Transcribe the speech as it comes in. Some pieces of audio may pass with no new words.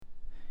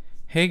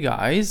Hey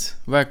guys,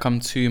 welcome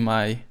to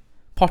my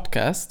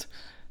podcast.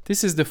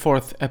 This is the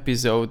fourth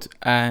episode,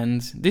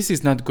 and this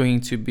is not going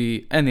to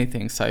be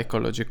anything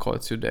psychological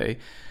today.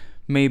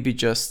 Maybe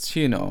just,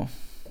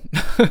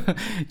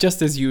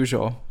 just as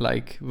usual.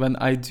 Like when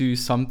I do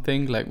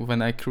something, like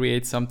when I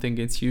create something,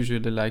 it's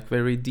usually like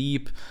very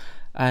deep,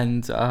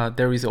 and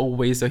there is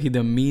always a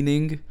hidden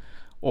meaning.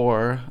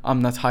 Or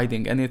I'm not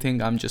hiding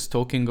anything, I'm just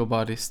talking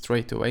about it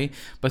straight away.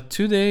 But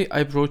today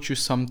I brought you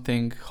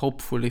something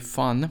hopefully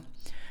fun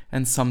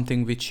and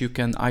something which you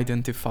can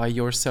identify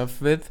yourself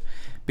with,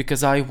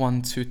 because I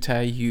want to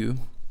tell you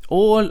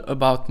all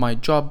about my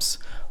jobs,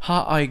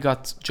 how I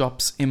got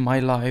jobs in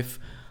my life,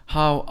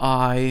 how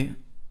I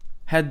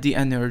had the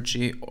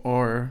energy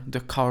or the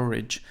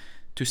courage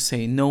to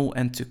say no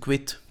and to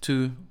quit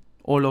to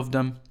all of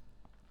them.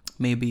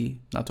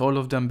 Maybe not all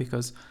of them,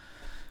 because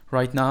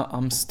right now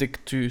I'm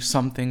stick to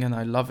something and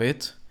I love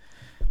it.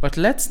 But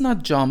let's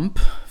not jump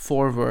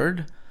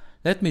forward.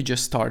 Let me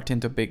just start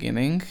in the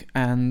beginning.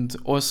 And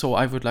also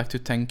I would like to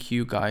thank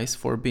you guys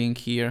for being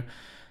here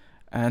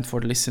and for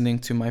listening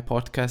to my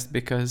podcast,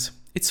 because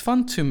it's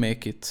fun to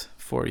make it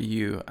for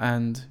you.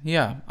 And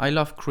yeah, I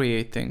love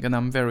creating and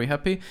I'm very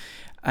happy.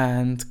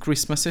 And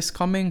Christmas is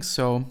coming,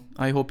 so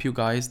I hope you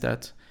guys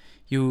that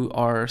you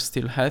are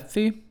still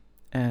healthy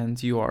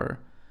and you are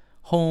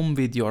home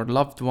with your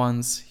loved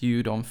ones,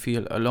 you don't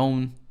feel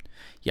alone.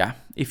 Yeah,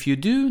 if you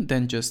do,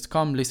 then just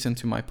come listen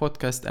to my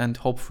podcast, and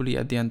hopefully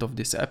at the end of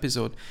this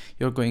episode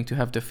you're going to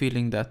have the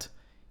feeling that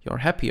you're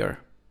happier.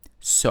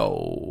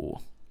 So,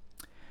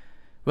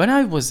 when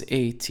I was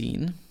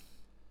 18,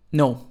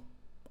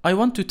 I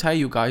want to tell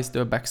you guys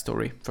the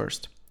backstory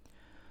first.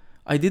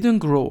 I didn't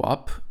grow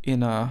up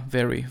in a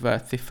very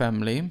wealthy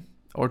family,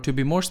 or to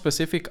be more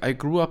specific, I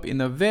grew up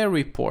in a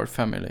very poor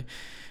family.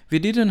 We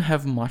didn't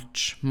have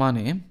much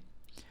money.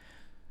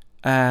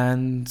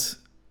 And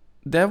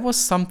there was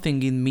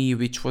something in me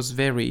which was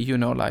very,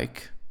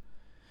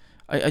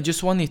 I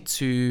just wanted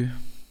to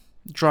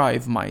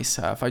drive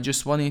myself. I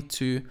just wanted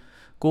to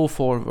go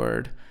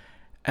forward.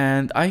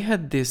 And I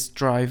had this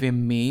drive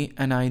in me,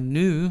 and I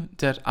knew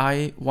that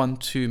I want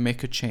to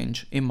make a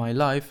change in my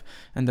life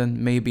and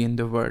then maybe in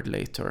the world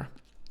later.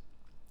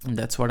 And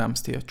that's what I'm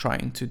still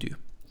trying to do.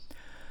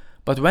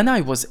 But when I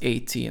was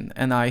 18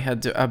 and I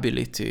had the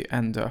ability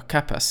and the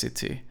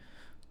capacity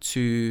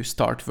to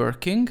start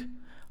working,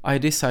 I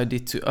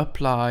decided to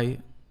apply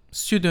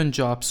student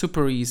job,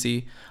 super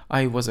easy.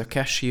 I was a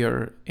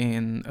cashier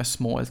in a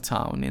small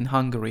town in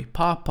Hungary,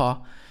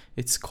 Papa,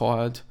 it's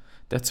called.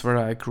 That's where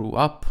I grew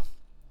up.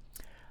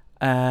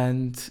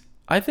 And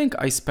I think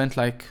I spent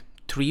like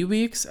 3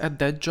 weeks at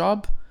that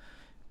job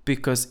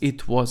because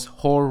it was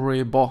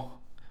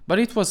horrible. But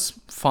it was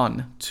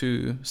fun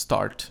to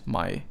start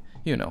my,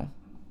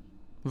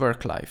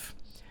 work life.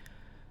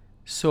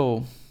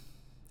 So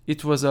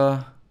it was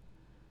a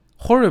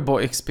horrible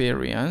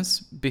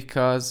experience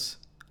because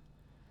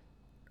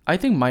I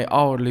think my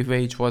hourly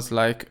wage was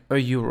like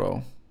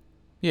 €1.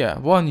 Yeah,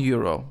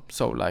 €1.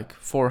 So like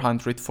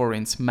 400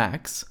 forints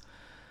max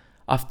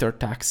after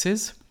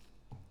taxes.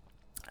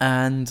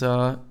 And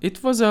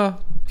it was a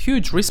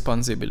huge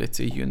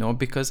responsibility,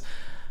 because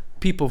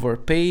people were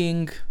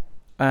paying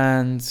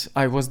and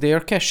I was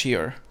their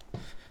cashier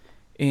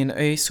in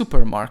a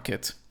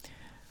supermarket.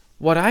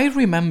 What I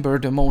remember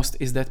the most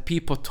is that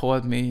people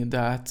told me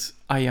that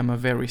I am a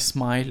very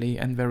smiley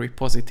and very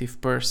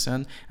positive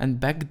person. And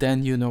back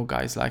then,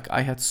 guys, like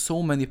I had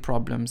so many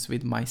problems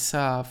with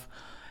myself,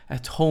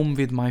 at home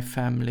with my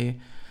family.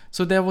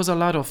 So there was a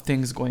lot of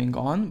things going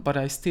on, but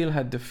I still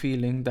had the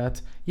feeling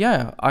that,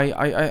 yeah,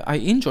 I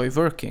enjoy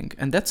working.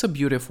 And that's a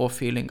beautiful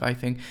feeling, I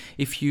think.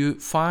 If you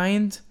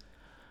find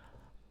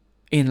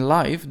in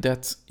life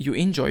that you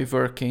enjoy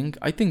working,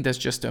 I think that's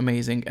just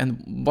amazing.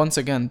 And once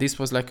again, this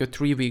was like a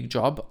 3-week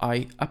job.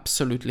 I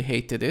absolutely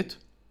hated it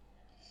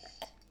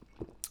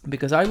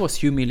because I was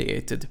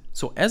humiliated.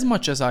 So as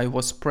much as I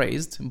was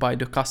praised by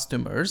the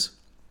customers,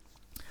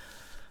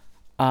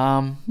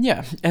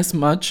 as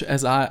much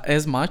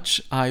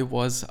I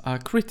was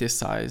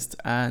criticized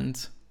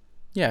and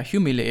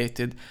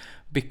humiliated,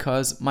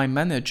 because my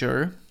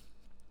manager,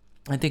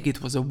 I think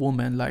it was a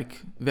woman,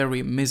 like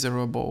very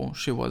miserable.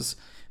 She was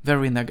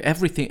very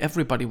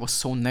everybody was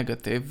so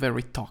negative,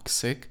 very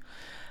toxic.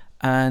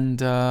 And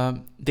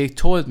they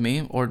told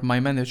me, or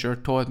my manager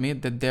told me,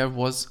 that there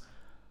was,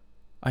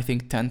 I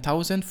think,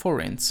 10,000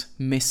 forints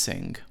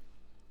missing.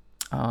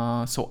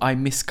 So I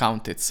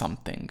miscounted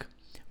something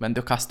when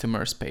the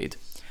customers paid.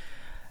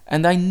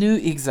 And I knew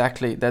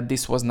exactly that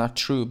this was not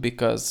true,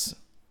 because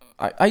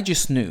I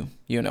just knew,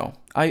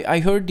 I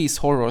heard these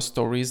horror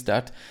stories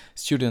that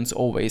students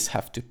always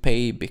have to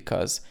pay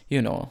because,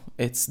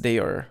 it's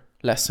their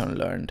lesson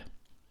learned.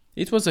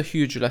 It was a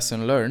huge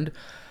lesson learned,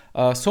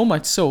 so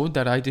much so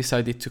that I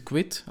decided to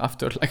quit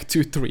after like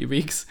 2-3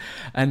 weeks,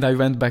 and I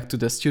went back to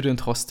the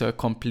student hostel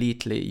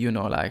completely,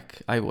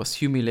 I was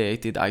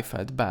humiliated. I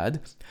felt bad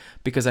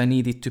because I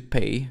needed to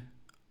pay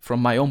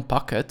from my own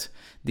pocket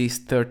these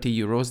 30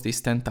 euros, these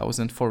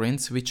 10,000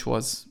 forints, which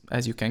was,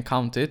 as you can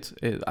count it,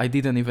 I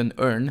didn't even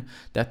earn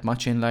that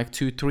much in like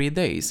 2-3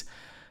 days.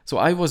 So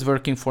I was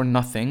working for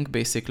nothing,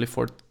 basically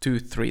for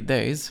 2-3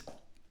 days.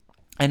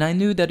 And I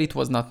knew that it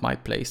was not my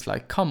place.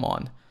 Like, come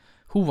on,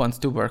 who wants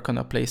to work on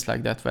a place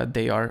like that where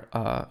they are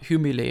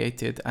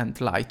humiliated and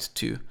lied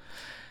to?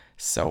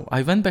 So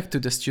I went back to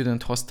the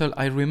student hostel.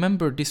 I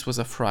remember this was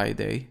a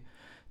Friday,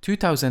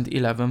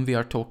 2011 we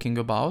are talking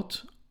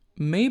about.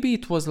 Maybe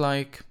it was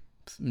like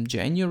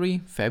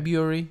January,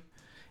 February,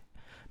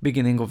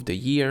 beginning of the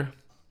year.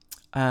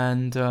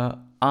 And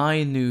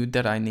I knew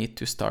that I need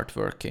to start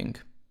working,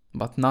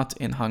 but not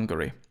in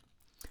Hungary.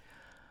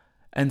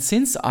 And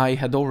since I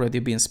had already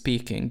been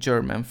speaking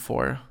German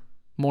for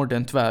more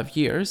than 12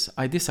 years,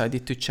 I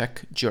decided to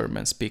check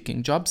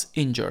German-speaking jobs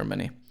in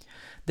Germany.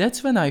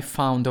 That's when I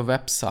found a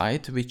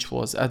website which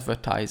was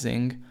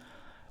advertising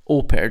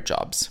au pair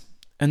jobs.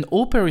 An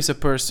au pair is a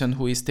person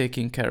who is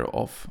taking care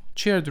of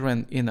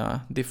children in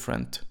a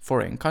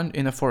foreign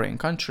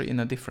country,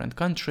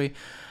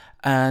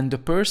 and the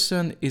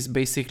person is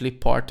basically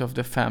part of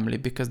the family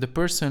because the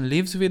person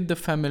lives with the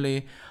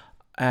family,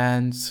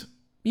 and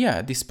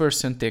this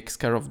person takes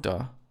care of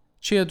the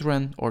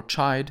children or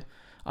child.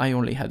 I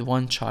only had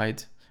one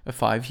child, a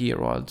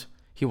 5-year-old.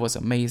 He was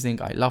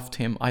amazing. I loved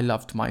him. I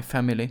loved my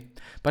family.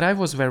 But I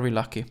was very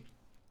lucky.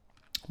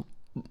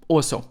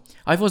 Also,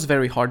 I was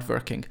very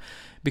hardworking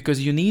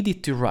because you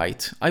needed to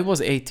write. I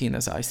was 18,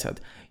 as I said.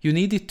 You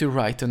needed to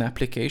write an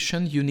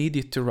application. You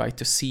needed to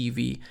write a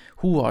CV.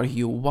 Who are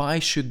you? Why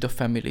should the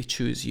family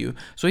choose you?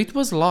 So it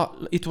was a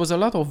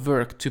lot of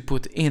work to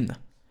put in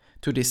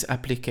to this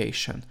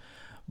application.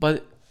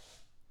 But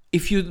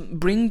if you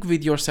bring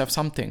with yourself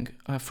something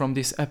from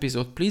this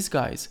episode, please,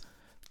 guys,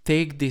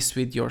 take this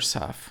with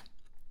yourself.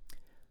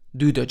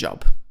 Do the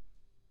job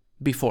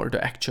before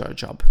the actual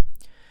job.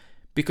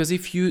 Because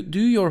if you do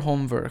your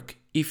homework,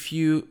 if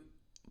you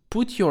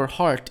put your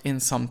heart in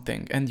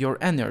something and your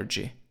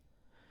energy,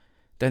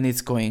 then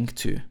it's going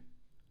to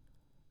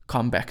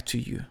come back to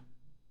you.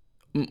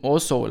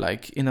 Also,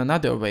 like in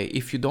another way,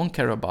 if you don't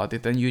care about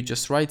it and you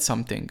just write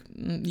something,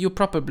 you're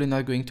probably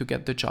not going to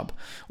get the job.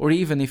 Or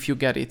even if you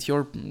get it,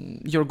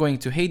 you're going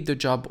to hate the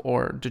job,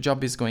 or the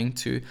job is going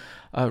to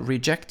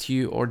reject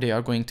you, or they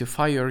are going to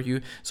fire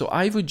you. So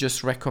I would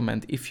just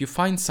recommend, if you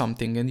find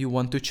something and you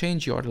want to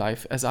change your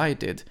life as I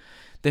did,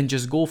 then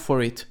just go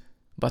for it,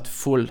 but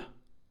full.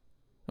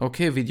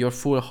 Okay, with your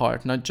full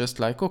heart, not just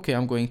like, okay,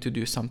 I'm going to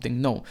do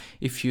something. No,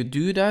 if you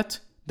do that,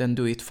 then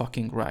do it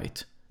fucking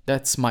right.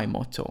 That's my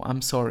motto.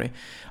 I'm sorry.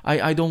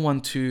 I don't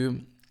want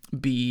to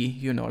be,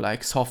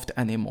 like soft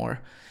anymore,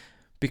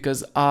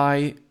 because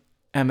I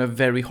am a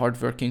very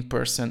hardworking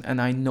person, and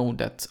I know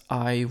that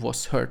I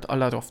was hurt a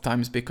lot of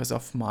times because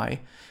of my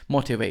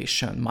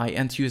motivation, my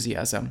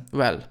enthusiasm.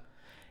 Well,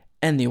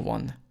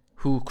 anyone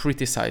who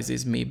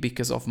criticizes me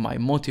because of my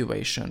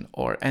motivation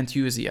or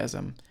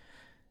enthusiasm,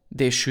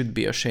 they should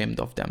be ashamed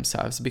of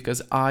themselves,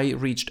 because I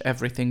reached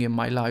everything in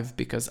my life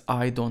because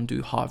I don't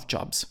do half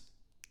jobs.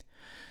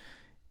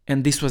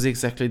 And this was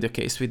exactly the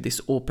case with this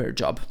au pair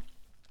job.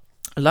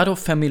 A lot of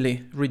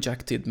families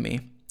rejected me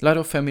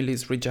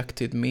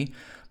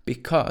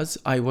because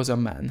I was a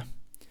man.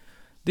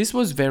 This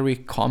was very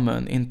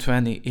common in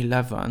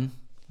 2011,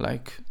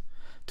 like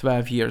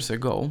 12 years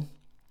ago,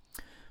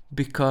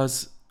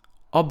 because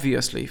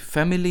obviously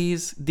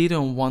families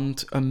didn't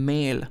want a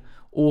male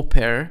au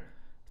pair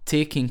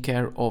taking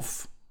care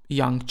of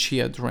young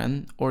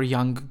children or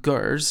young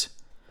girls.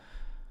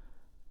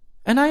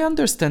 And I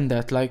understand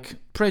that, like,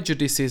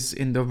 prejudices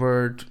in the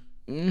word,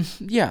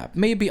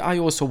 maybe I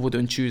also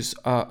wouldn't choose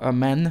a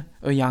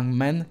young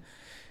man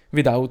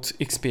without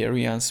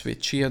experience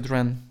with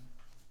children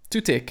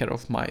to take care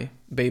of my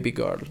baby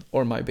girl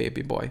or my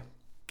baby boy.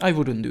 I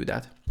wouldn't do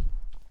that.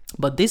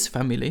 But this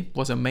family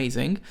was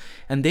amazing,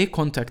 and they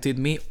contacted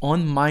me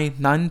on my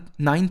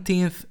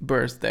 19th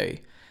birthday.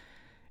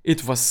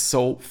 It was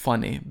so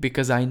funny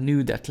because I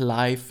knew that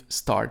life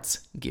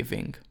starts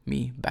giving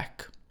me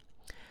back.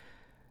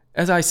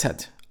 As I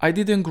said, I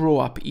didn't grow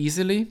up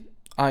easily.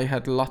 I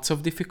had lots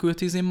of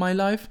difficulties in my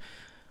life.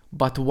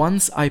 But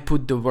once I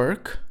put the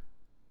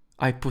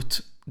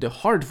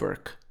hard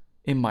work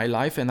in my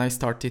life, and I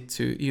started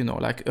to,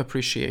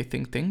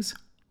 appreciating things.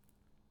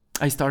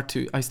 I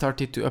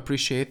started to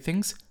appreciate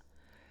things.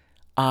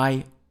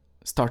 I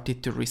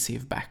started to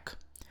receive back.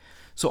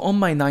 So on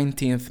my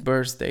 19th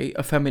birthday,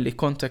 a family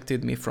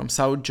contacted me from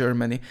South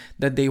Germany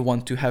that they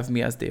want to have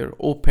me as their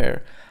au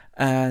pair.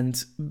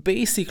 And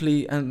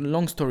basically, and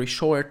long story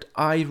short,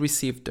 I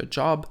received the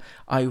job.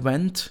 I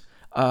went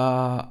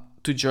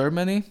to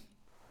Germany.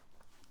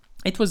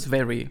 It was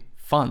very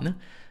fun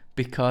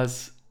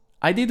because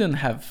I didn't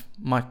have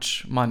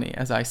much money,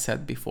 as I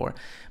said before,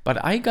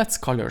 but I got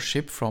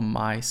scholarship from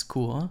my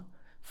school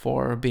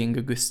for being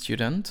a good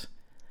student.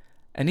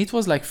 And it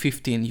was like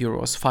 15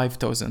 euros,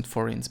 5,000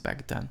 forints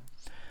back then.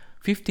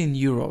 15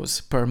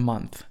 euros per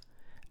month.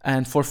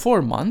 And for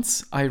 4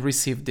 months, I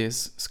received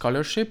this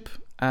scholarship.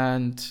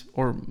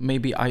 or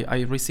maybe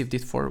I received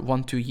it for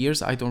 1-2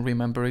 years, I don't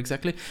remember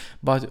exactly,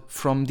 but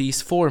from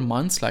these 4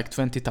 months, like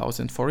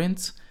 20,000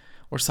 forints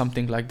or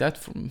something like that,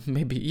 from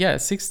maybe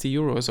 60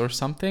 euros or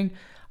something,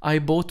 I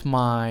bought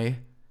my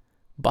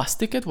bus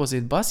ticket. Was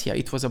it bus? Yeah,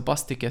 it was a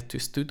bus ticket to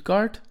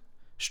Stuttgart,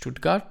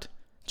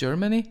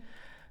 Germany,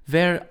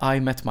 where I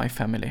met my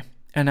family.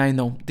 And I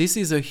know this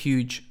is a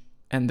huge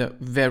and a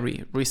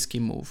very risky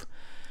move,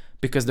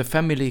 because the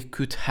family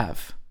could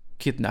have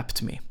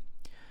kidnapped me.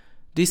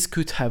 This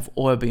could have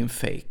all been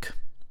fake,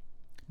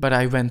 but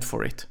I went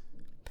for it.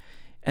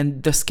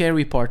 And the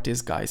scary part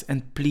is, guys,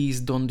 and please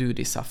don't do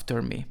this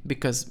after me,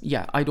 because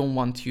I don't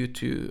want you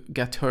to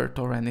get hurt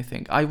or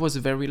anything. I was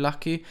very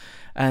lucky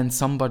and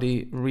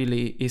somebody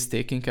really is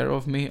taking care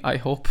of me, I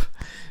hope.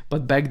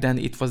 But back then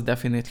it was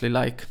definitely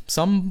like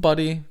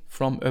somebody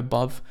from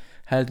above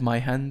held my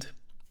hand,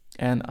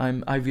 and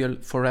I will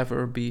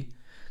forever be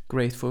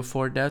grateful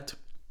for that,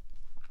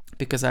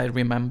 because I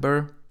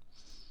remember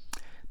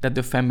that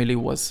the family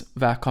was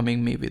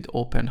welcoming me with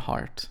open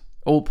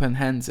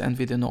hands and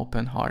with an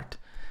open heart.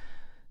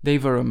 They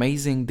were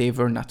amazing, they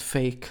were not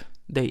fake,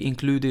 they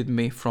included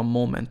me from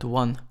moment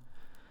one.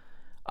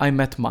 I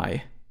met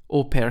my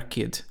au pair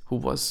kid, who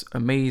was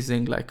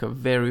amazing, like a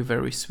very,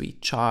 very sweet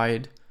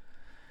child.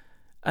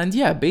 And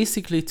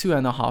basically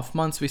 2.5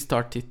 months we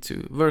started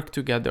to work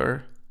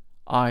together.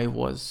 I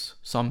was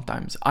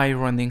sometimes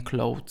ironing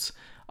clothes,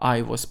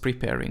 I was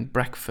preparing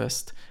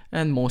breakfast,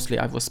 and mostly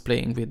I was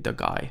playing with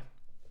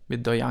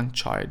the young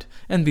child.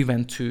 And we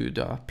went to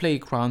the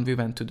playground, we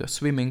went to the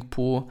swimming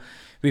pool,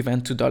 we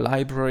went to the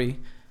library.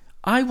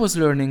 I was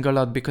learning a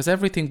lot because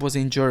everything was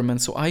in German,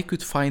 so I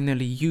could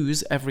finally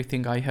use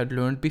everything I had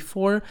learned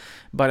before,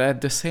 but at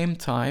the same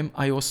time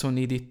I also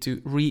needed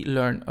to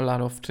relearn a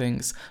lot of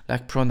things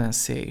like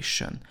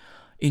pronunciation.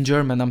 In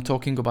German, I'm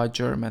talking about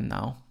German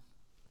now.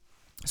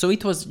 So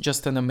it was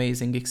just an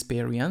amazing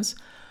experience.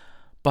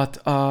 But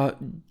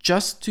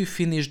just to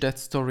finish that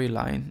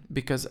storyline,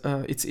 because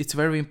it's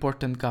very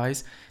important,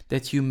 guys,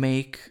 that you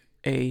make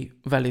a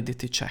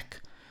validity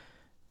check.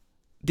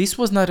 This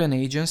was not an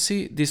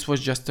agency, this was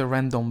just a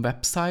random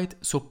website,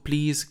 so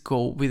please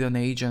go with an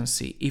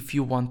agency if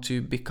you want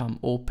to become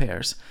au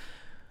pairs.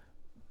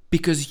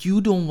 Because you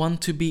don't want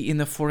to be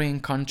in a foreign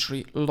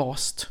country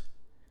lost,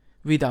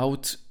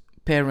 without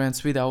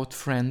parents, without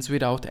friends,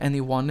 without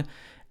anyone,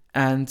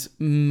 and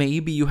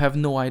maybe you have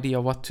no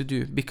idea what to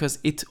do, because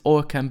it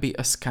all can be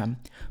a scam.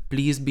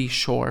 Please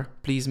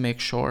make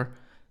sure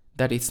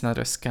that it's not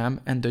a scam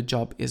and the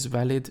job is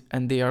valid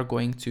and they are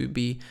going to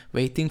be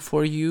waiting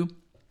for you,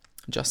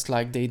 just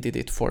like they did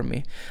it for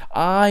me.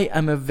 I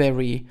am a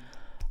very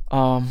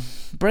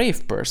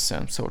brave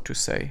person, so to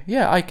say.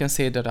 I can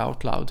say that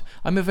out loud.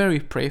 I'm a very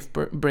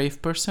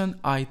brave person.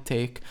 I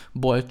take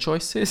bold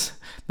choices,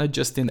 not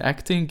just in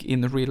acting,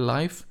 in real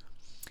life.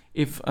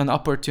 If an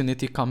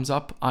opportunity comes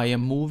up, I am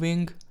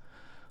moving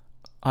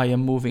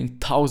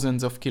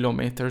thousands of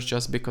kilometers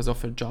just because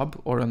of a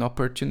job or an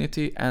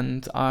opportunity,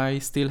 and I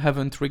still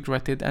haven't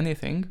regretted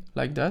anything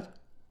like that,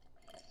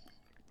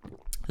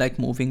 like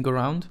moving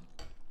around.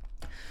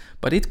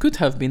 But it could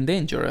have been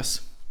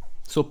dangerous.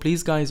 So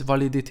please, guys,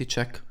 validity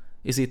check.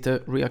 Is it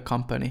a real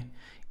company?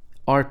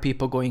 Are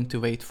people going to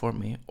wait for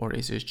me, or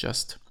is it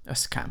just a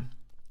scam?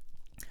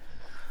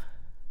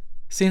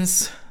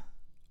 Since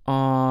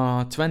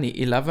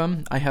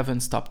 2011, I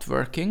haven't stopped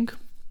working.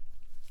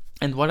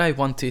 And what I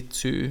wanted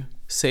to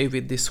say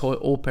with this whole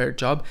au pair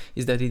job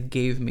is that it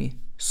gave me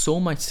so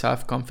much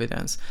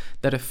self-confidence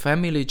that a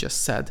family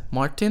just said,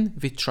 Martin,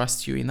 we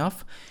trust you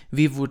enough.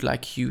 We would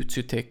like you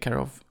to take care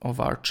of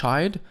our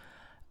child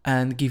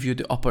and give you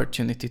the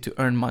opportunity to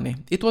earn money.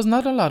 It was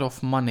not a lot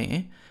of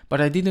money, but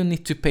I didn't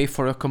need to pay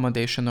for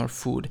accommodation or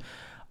food.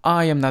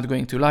 I am not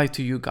going to lie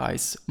to you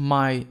guys.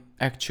 My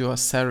actual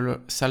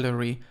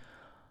salary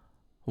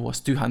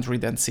was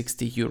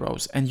 260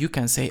 euros. And you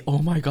can say, oh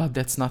my God,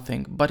 that's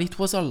nothing. But it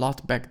was a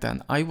lot back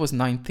then. I was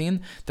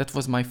 19. That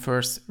was my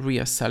first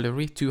real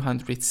salary,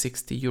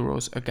 260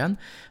 euros again.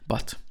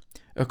 But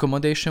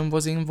accommodation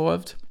was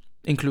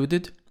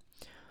included.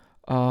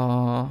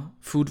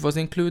 Food was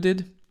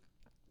included.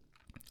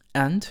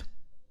 And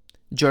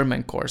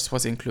German course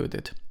was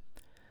included.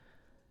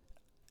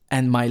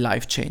 And my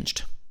life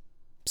changed.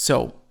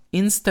 So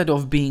instead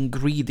of being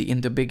greedy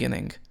in the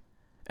beginning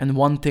and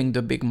wanting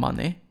the big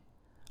money,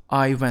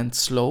 I went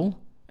slow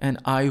and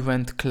I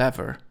went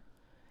clever.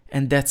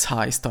 And that's how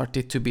I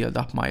started to build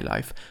up my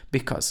life,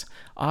 because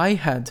I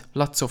had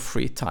lots of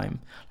free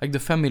time. Like the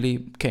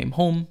family came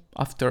home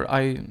after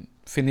I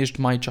finished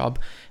my job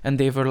and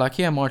they were like,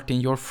 yeah, Martin,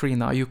 you're free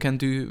now. You can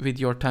do with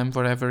your time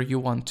whatever you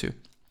want to.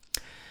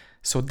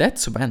 So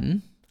that's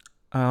when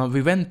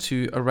we went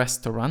to a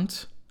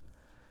restaurant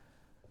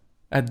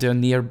at the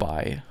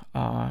nearby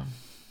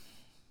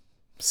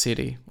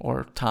city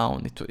or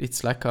town.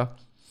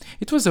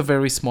 It was a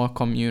very small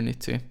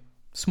community,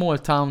 small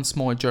town,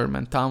 small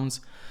German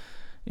towns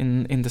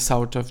in the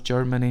south of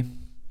Germany.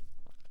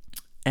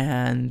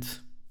 And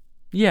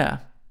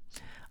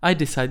I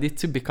decided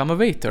to become a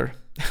waiter,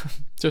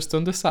 just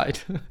on the side,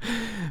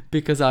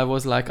 because I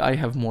was like, I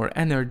have more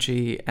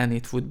energy and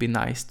it would be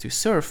nice to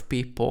serve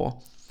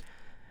people.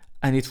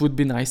 And it would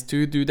be nice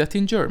to do that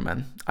in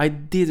German. I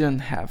didn't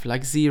have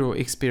like zero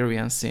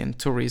experience in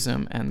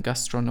tourism and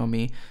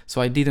gastronomy,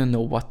 so I didn't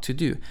know what to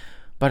do.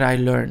 But I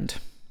learned.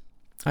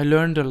 I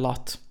learned a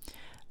lot.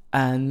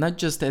 And not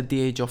just at the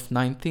age of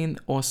 19,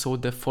 also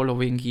the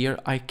following year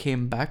I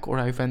came back, or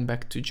I went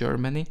back to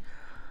Germany,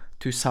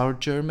 to South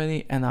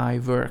Germany, and I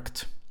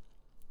worked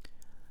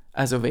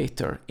as a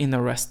waiter in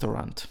a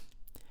restaurant.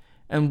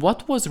 And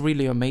what was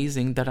really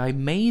amazing, that I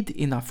made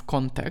enough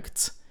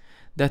contacts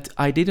that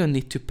I didn't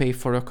need to pay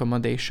for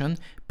accommodation.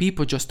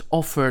 People just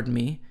offered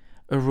me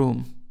a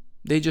room.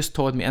 They just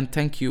told me, and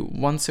thank you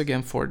once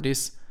again for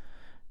this,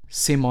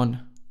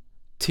 Simon,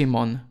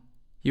 Timon,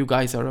 you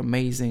guys are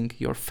amazing,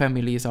 your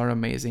families are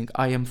amazing.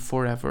 I am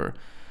forever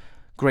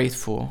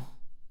grateful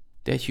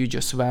that you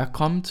just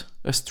welcomed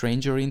a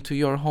stranger into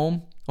your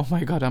home. Oh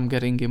my God, I'm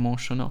getting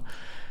emotional.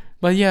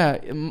 But yeah,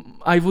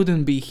 I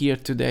wouldn't be here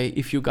today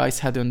if you guys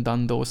hadn't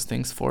done those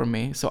things for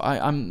me. So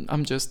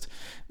I'm just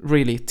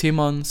really,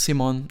 Timon,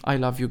 Simon, I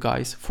love you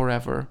guys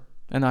forever.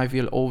 And I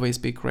will always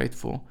be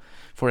grateful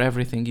for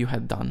everything you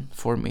had done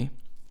for me.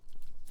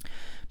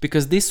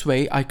 Because this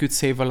way I could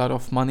save a lot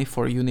of money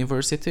for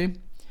university.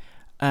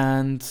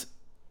 And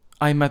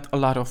I met a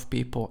lot of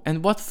people.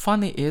 And what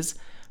funny is,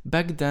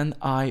 back then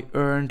I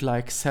earned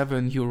like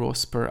 7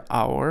 euros per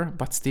hour,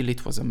 but still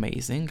it was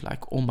amazing.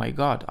 Like, oh my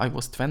God, I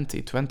was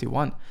 20,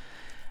 21.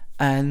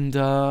 And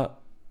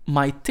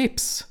my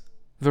tips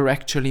were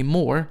actually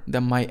more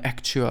than my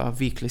actual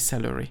weekly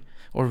salary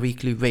or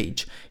weekly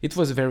wage. It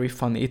was very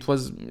funny. It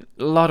was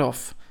a lot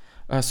of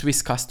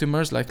Swiss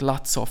customers, like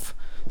lots of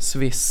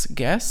Swiss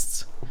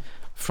guests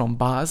from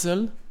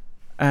Basel.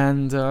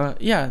 And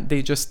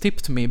they just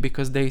tipped me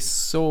because they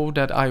saw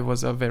that I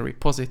was a very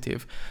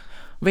positive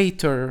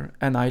waiter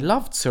and I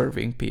loved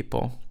serving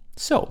people.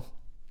 So,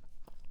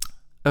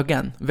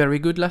 again, very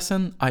good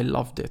lesson. I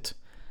loved it.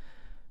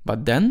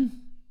 But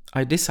then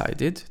I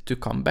decided to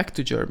come back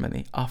to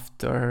Germany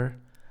after,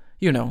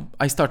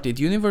 I started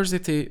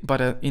university,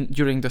 but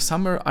during the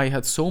summer I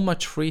had so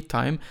much free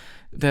time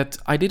that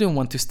I didn't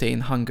want to stay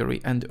in Hungary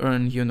and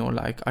earn,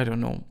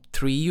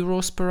 3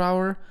 euros per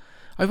hour.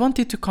 I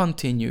wanted to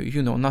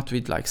continue, not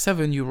with like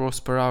 7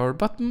 euros per hour,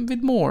 but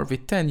with more,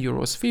 with 10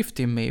 euros,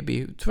 15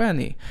 maybe,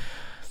 20.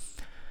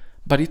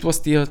 But it was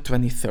still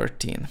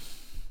 2013.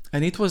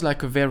 And it was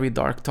like a very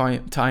dark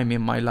time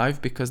in my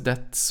life, because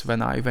that's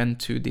when I went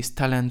to this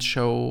talent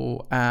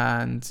show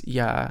and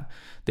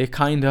they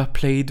kind of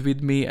played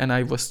with me and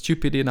I was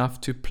stupid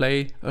enough to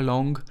play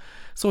along.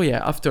 So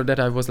after that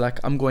I was like,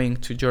 I'm going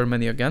to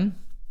Germany again,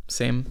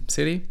 same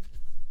city.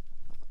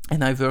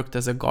 And I worked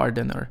as a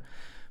gardener,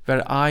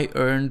 where I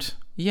earned,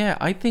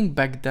 I think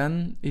back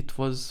then it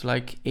was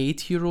like 8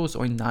 euros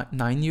or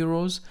 9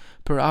 euros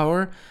per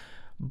hour.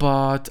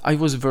 But I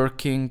was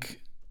working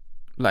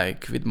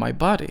like with my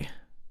body,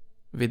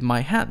 with my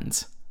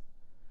hands.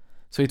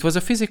 So it was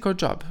a physical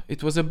job.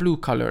 It was a blue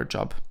collar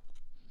job.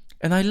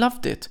 And I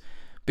loved it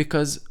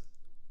because,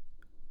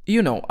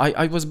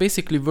 I was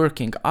basically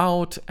working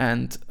out,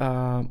 and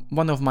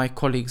one of my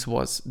colleagues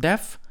was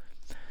deaf.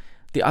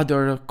 The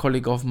other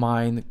colleague of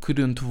mine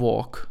couldn't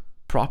walk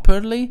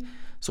properly.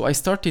 So I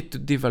started to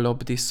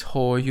develop this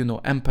whole,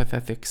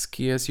 empathetic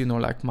skills,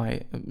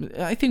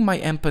 I think my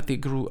empathy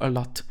grew a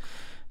lot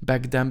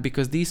back then,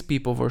 because these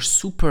people were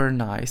super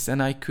nice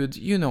and I could,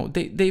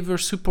 they were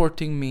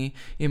supporting me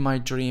in my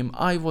dream.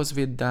 I was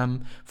with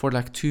them for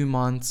like 2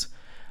 months,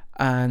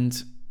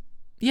 and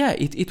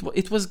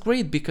it was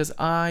great because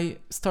I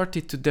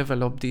started to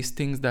develop these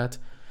things that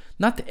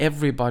not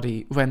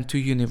everybody went to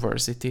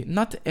university,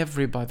 not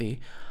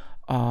everybody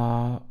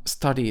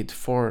studied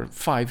for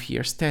 5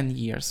 years, 10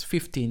 years,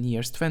 15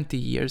 years, 20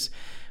 years,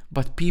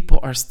 but people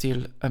are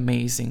still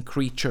amazing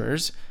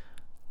creatures.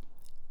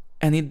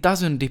 And it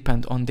doesn't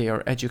depend on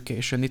their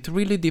education. It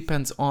really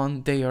depends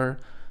on their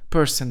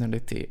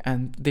personality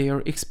and their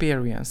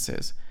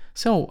experiences.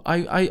 So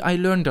I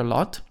learned a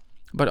lot,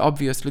 but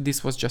obviously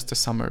this was just a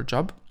summer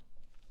job.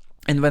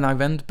 And when I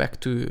went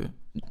back to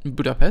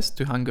Budapest,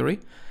 to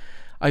Hungary,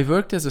 I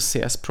worked as a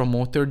sales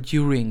promoter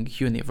during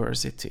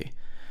university.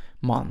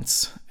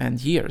 Months and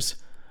years.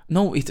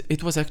 No,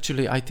 it was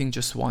actually, I think,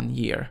 just 1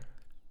 year.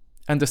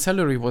 And the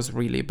salary was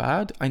really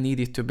bad. I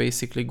needed to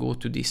basically go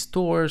to these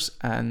stores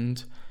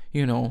and,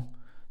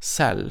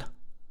 sell.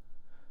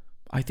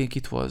 I think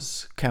it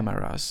was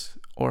cameras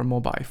or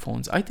mobile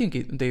phones. I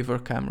think they were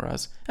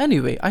cameras.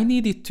 Anyway, I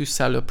needed to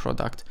sell a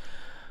product.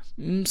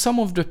 Some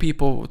of the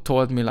people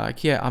told me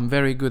like, I'm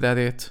very good at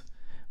it,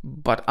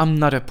 but I'm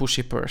not a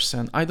pushy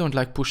person. I don't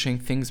like pushing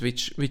things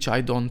which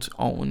I don't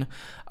own.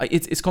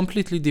 It's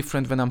completely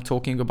different when I'm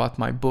talking about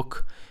my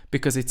book,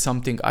 because it's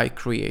something I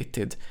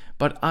created.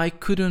 But I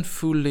couldn't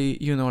fully,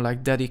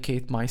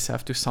 dedicate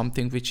myself to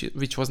something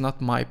which was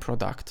not my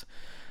product.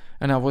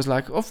 And I was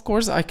like, of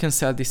course I can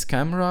sell this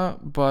camera,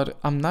 but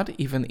I'm not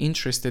even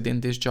interested in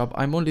this job.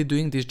 I'm only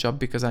doing this job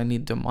because I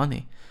need the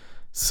money.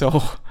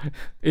 So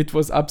it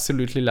was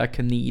absolutely like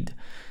a need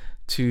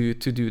to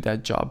do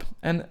that job.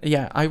 And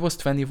yeah, I was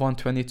 21,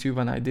 22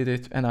 when I did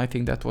it, and I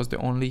think that was the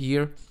only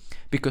year,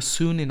 because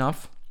soon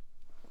enough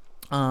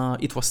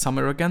it was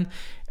summer again,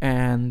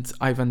 and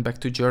I went back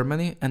to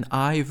Germany, and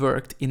I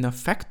worked in a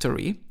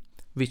factory,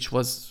 which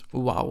was,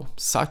 wow,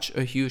 such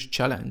a huge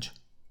challenge.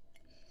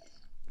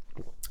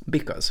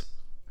 Because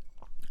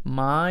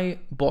my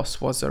boss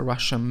was a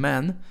Russian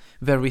man,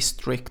 very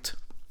strict,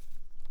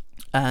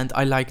 and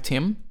I liked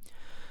him.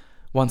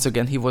 Once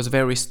again, he was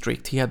very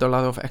strict. He had a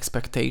lot of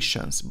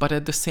expectations. But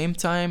at the same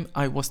time,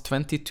 I was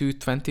 22,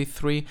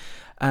 23,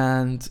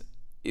 and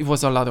it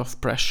was a lot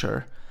of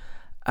pressure.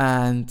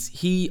 And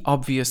he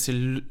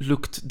obviously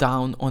looked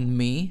down on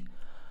me.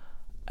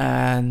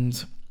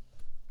 And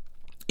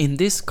in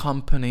this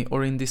company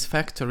or in this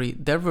factory,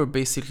 there were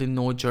basically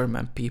no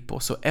German people.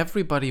 So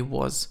everybody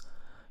was,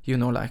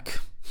 like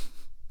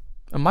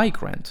a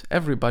migrant.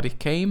 Everybody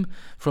came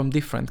from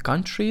different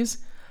countries,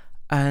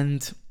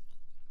 and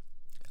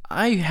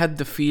I had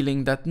the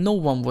feeling that no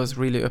one was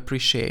really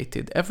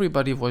appreciated.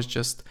 Everybody was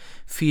just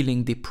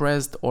feeling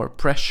depressed or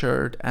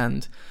pressured,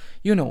 and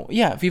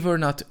we were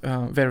not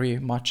very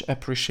much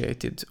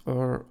appreciated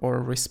or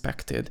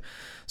respected.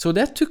 So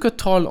that took a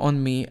toll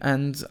on me,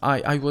 and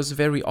I was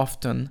very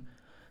often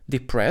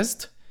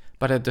depressed,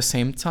 but at the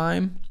same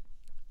time,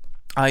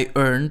 I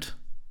earned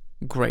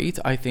great.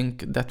 I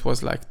think that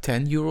was like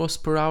 10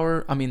 euros per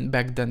hour. I mean,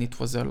 back then it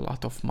was a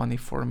lot of money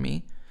for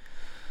me.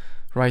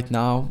 Right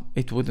now,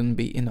 it wouldn't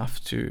be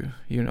enough to,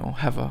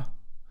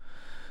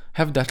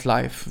 have that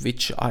life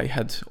which I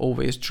had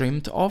always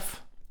dreamed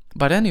of.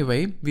 But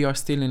anyway, we are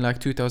still in like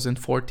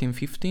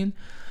 2014-15,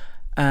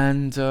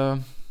 and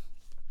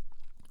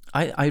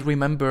I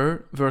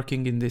remember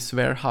working in this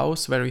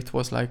warehouse where it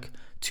was like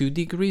 2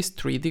 degrees,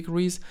 3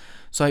 degrees,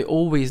 so I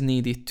always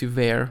needed to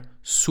wear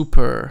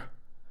super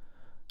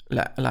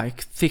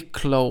like thick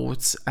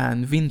clothes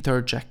and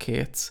winter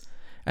jackets.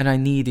 And I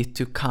needed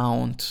to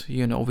count,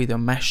 with a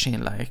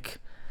machine. Like,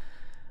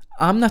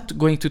 I'm not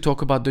going to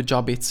talk about the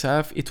job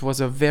itself. It was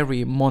a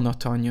very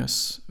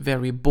monotonous,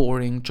 very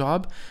boring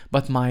job,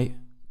 but my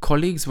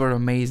colleagues were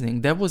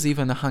amazing. There was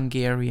even a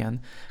Hungarian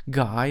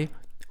guy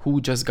who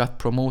just got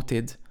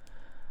promoted,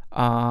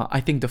 I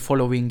think the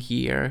following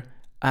year.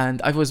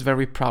 And I was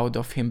very proud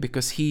of him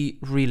because he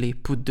really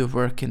put the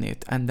work in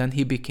it. And then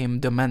he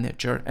became the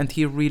manager, and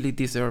he really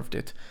deserved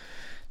it.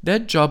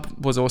 That job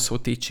was also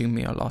teaching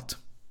me a lot.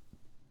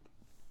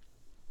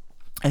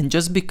 And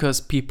just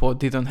because people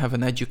didn't have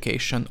an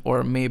education,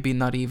 or maybe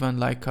not even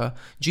like a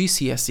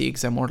GCSE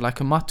exam or like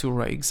a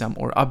Matura exam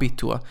or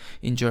Abitur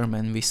in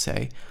German we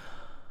say,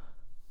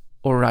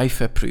 or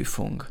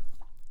Reifeprüfung,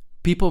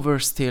 people were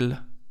still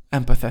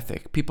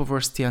empathetic, people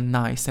were still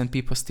nice, and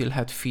people still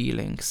had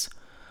feelings.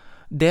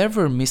 There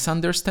were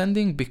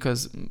misunderstandings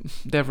because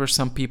there were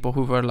some people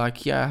who were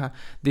like, yeah,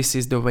 this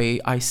is the way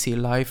I see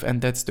life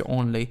and that's the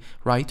only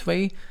right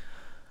way.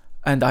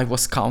 And I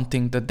was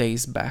counting the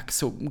days back.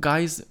 So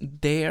guys,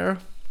 there,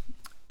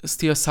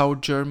 still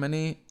South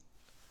Germany,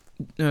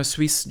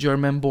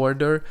 Swiss-German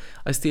border,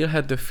 I still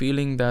had the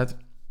feeling that,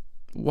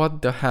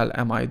 what the hell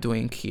am I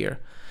doing here?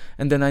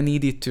 And then I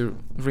needed to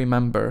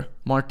remember,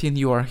 Martin,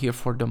 you are here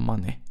for the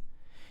money.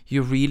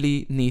 You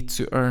really need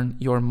to earn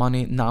your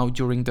money now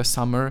during the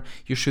summer.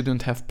 You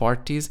shouldn't have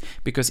parties,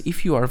 because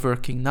if you are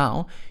working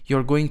now,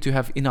 you're going to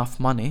have enough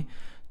money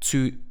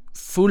to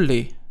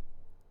fully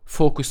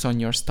focus on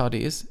your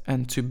studies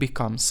and to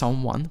become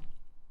someone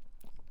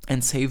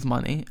and save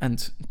money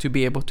and to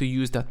be able to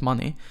use that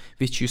money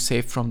which you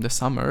saved from the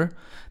summer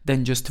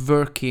than just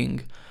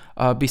working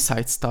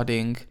besides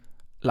studying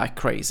like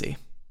crazy,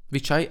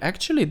 which I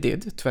actually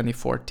did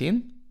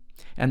 2014.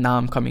 And now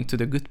I'm coming to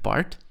the good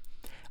part.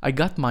 I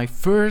got my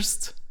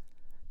first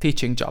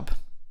teaching job,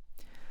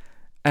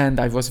 and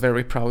I was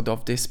very proud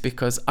of this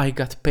because I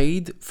got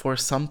paid for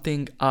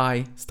something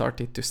I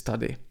started to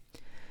study.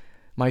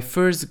 My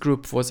first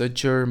group was a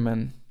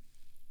German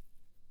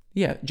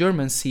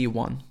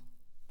C1,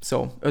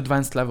 so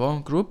advanced level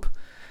group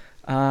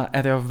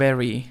at a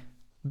very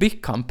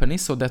big company,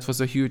 so that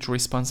was a huge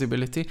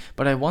responsibility.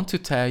 But I want to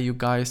tell you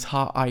guys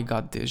how I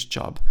got this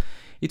job.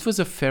 It was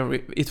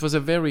a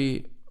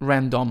very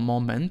random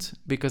moment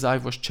because I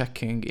was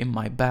checking in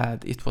my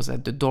bed. It was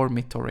at the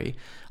dormitory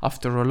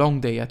after a long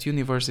day at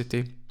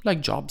university,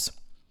 like jobs,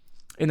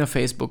 in a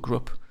Facebook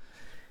group,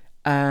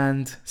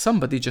 and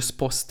somebody just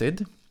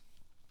posted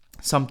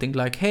something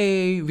like,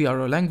 hey, we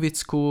are a language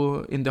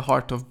school in the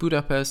heart of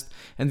Budapest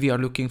and we are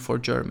looking for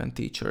German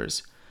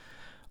teachers.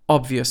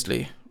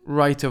 Obviously,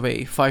 right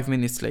away, 5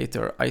 minutes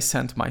later, I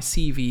sent my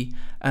CV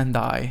and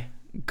I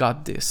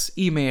got this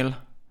email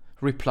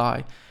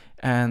reply,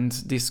 and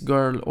this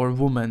girl or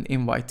woman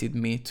invited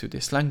me to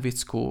this language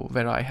school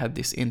where I had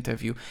this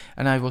interview.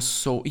 And I was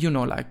so,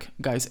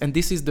 guys, and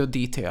this is the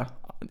detail.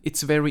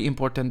 It's very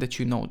important that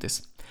you know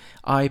this.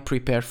 I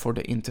prepared for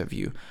the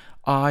interview.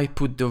 I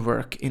put the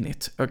work in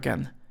it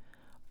again.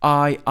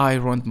 I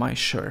ironed my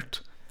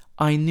shirt.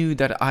 I knew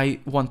that I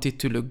wanted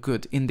to look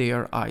good in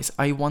their eyes.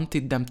 I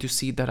wanted them to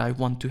see that I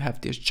want to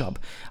have this job.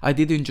 I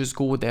didn't just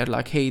go there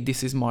like, hey,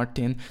 this is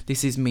Martin,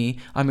 this is me,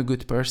 I'm a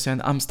good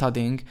person, I'm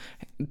studying,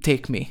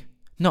 take me.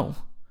 No.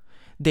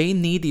 They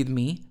needed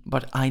me,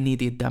 but I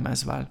needed them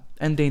as well.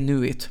 And they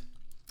knew it.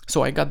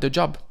 So I got the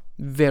job.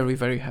 Very,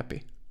 very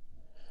happy.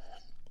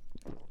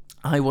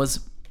 I was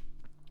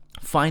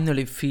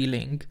finally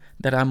feeling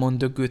that I'm on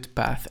the good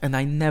path, and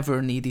I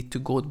never needed to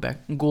go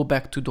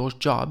back to those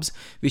jobs,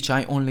 which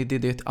I only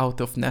did it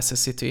out of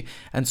necessity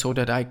and so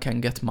that I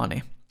can get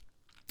money.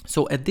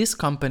 So at this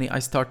company, I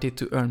started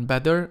to earn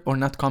better, or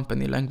not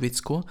company, language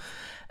school,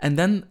 and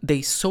then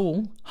they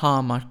saw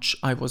how much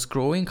I was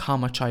growing, how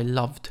much I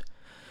loved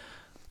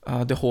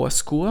the whole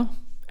school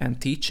and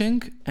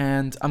teaching,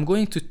 and I'm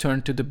going to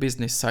turn to the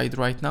business side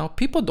right now.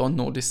 People don't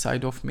know this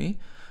side of me,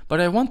 but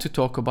I want to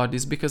talk about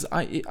this because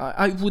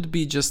I would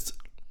be just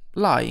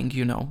lying,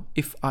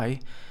 if I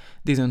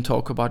didn't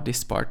talk about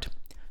this part.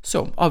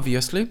 So,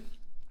 obviously,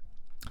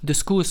 the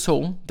school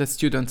saw that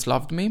students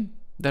loved me,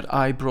 that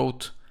I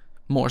brought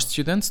more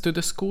students to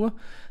the school,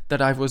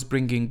 that I was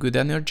bringing good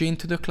energy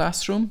into the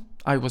classroom.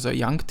 I was a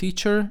young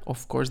teacher.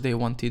 Of course, they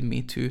wanted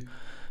me to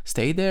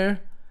stay there,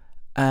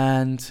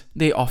 and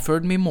they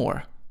offered me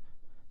more.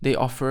 They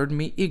offered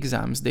me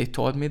exams. They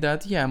told me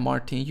that, yeah,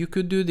 Martin, you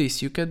could do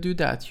this, you could do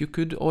that. You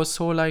could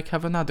also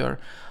have another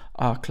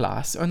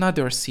class,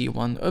 another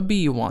C1, a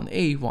B1,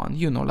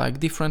 A1,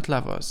 different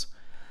levels.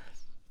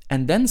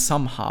 And then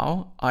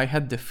somehow I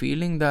had the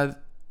feeling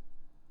that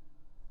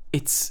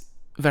it's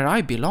where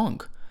I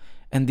belong.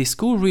 And the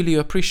school really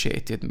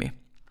appreciated me.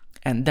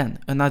 And then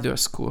another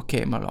school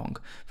came along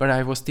where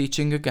I was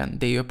teaching again.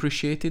 They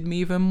appreciated me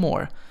even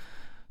more.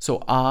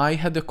 So I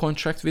had a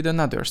contract with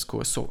another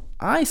school. So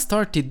I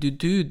started to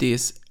do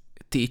these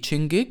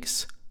teaching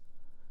gigs,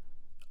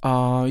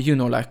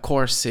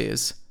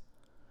 courses,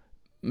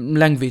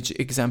 language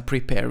exam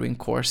preparing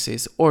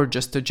courses, or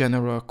just a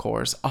general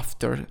course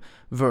after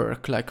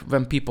work. Like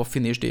when people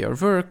finish their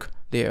work,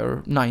 their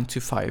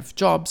 9-to-5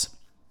 jobs,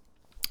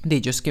 they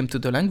just came to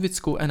the language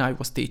school and I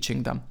was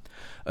teaching them.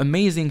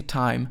 Amazing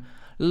time,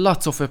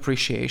 lots of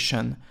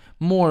appreciation,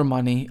 more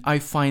money. I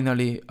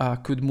finally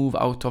could move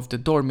out of the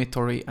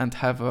dormitory and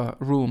have a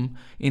room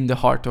in the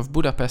heart of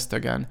Budapest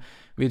again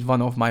with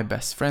one of my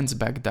best friends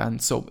back then.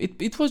 So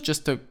it was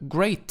just a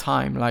great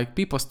time. Like,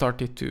 people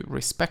started to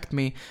respect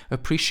me,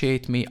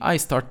 appreciate me. I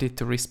started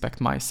to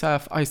respect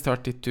myself. I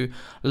started to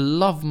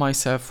love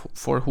myself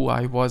for who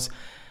I was.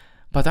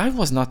 But I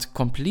was not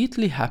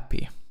completely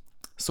happy.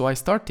 So I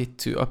started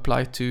to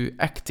apply to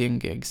acting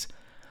gigs.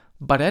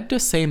 But at the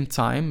same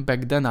time,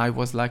 back then I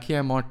was like,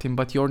 yeah, Martin,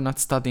 but you're not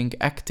studying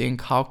acting.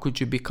 How could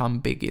you become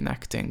big in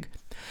acting?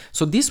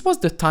 So this was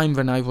the time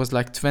when I was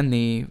like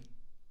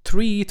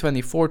 23,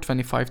 24,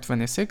 25,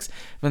 26,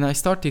 when I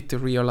started to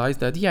realize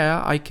that,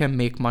 yeah, I can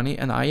make money,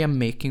 and I am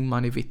making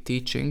money with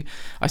teaching.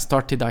 I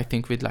started, I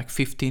think, with like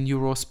 15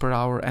 euros per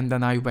hour, and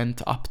then I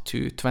went up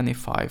to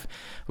 25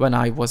 when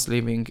I was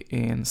living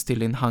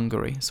still in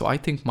Hungary. So I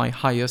think my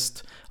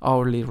highest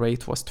hourly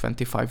rate was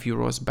 25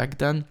 euros back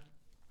then.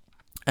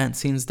 And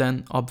since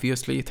then,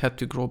 obviously, it had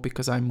to grow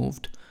because I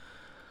moved.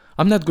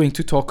 I'm not going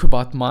to talk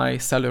about my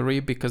salary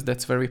because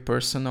that's very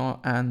personal,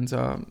 and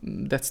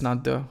that's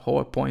not the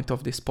whole point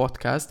of this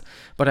podcast.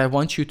 But I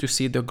want you to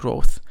see the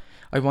growth.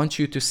 I want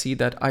you to see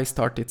that I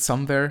started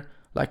somewhere,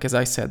 like as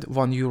I said,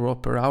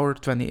 €1 per hour,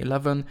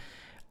 2011.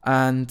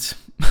 And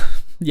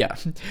yeah,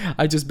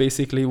 I just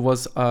basically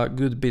was a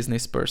good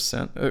business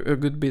person, a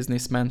good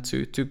businessman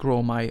to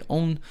grow my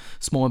own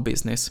small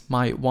business,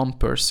 my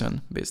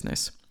one-person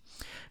business,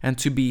 and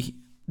to be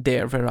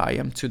there where I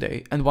am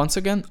today. And once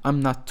again,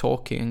 I'm not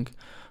talking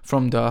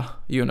from the,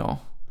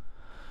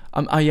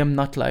 I am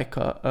not like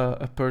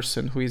a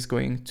person who is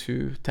going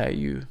to tell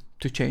you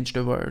to change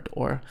the world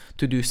or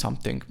to do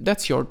something.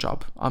 That's your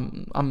job.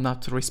 I'm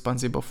not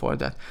responsible for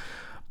that.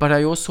 But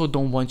I also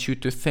don't want you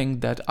to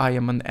think that I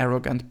am an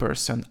arrogant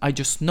person. I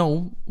just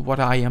know what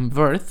I am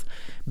worth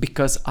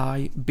because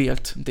I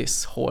built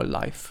this whole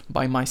life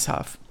by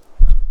myself.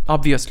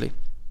 Obviously,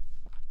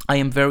 I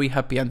am very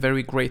happy and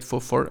very grateful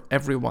for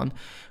everyone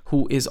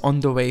who is on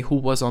the way, who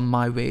was on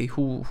my way,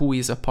 who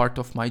is a part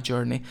of my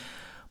journey.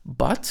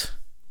 But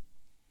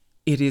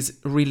it is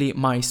really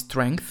my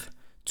strength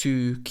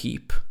to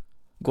keep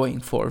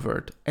going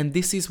forward. And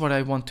this is what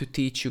I want to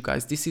teach you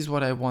guys. This is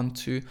what I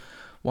want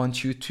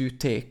you to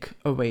take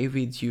away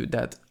with you,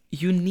 that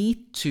you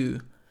need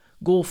to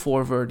go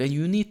forward and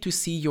you need to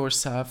see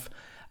yourself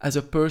as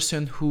a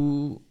person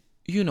who,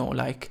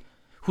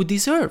 who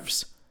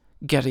deserves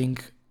getting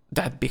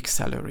that big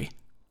salary.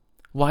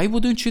 Why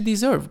wouldn't you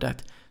deserve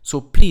that?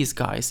 So please,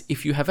 guys,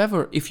 if you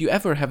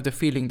ever have the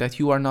feeling that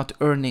you are not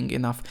earning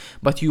enough,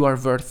 but you are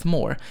worth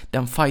more,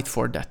 then fight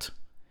for that,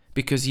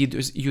 because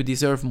you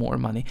deserve more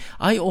money.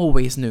 I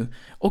always knew,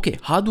 okay,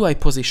 how do I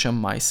position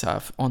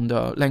myself on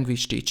the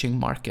language teaching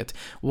market?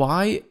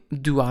 Why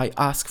do I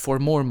ask for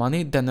more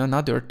money than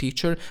another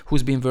teacher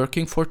who's been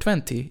working for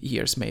 20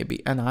 years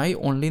maybe, and I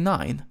only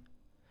 9?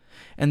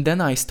 And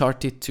then I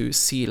started to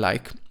see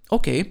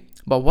Okay,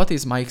 but what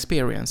is my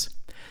experience?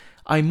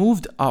 I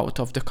moved out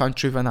of the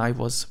country when I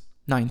was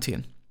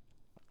 19.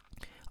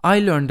 I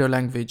learned the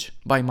language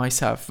by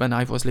myself when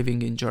I was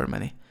living in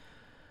Germany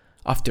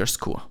after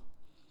school.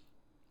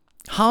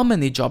 How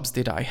many jobs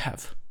did I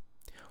have?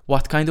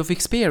 What kind of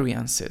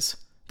experiences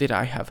did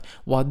I have?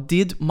 What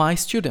did my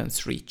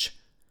students reach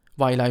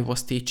while I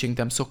was teaching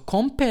them? So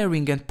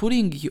comparing and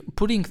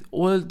putting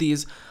all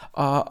these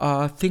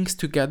things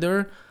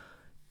together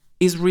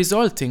is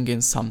resulting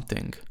in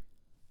something.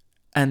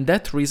 And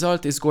that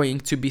result is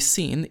going to be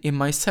seen in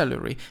my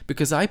salary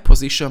because I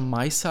position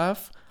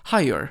myself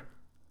higher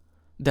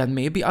than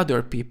maybe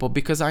other people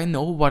because I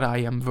know what I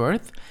am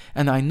worth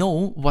and I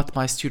know what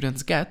my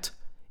students get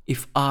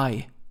if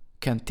I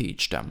can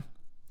teach them.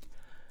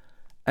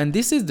 And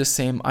this is the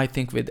same, I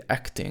think, with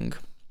acting.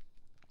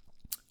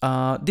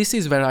 This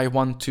is where I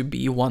want to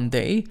be one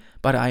day,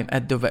 but I'm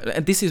at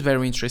this is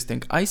very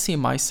interesting. I see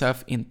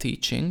myself in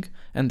teaching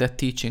and the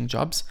teaching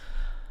jobs.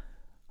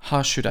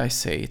 How should I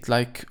say it?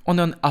 Like on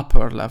an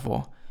upper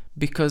level,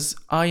 because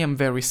I am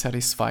very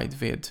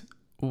satisfied with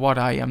what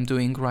I am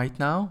doing right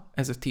now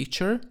as a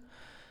teacher.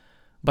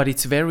 But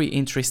it's very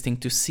interesting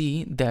to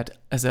see that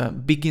as a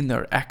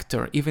beginner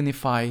actor, even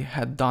if I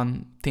had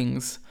done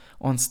things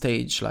on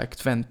stage like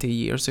 20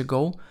 years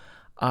ago,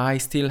 I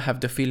still have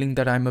the feeling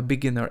that I'm a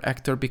beginner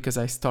actor because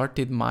I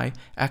started my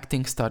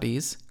acting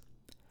studies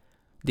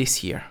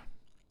this year,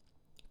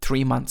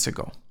 3 months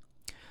ago.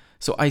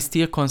 So I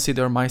still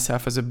consider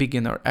myself as a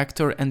beginner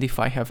actor, and if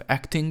I have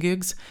acting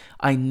gigs,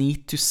 I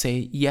need to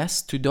say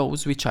yes to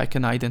those, which I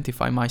can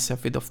identify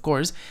myself with, of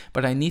course,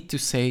 but I need to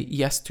say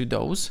yes to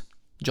those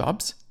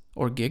jobs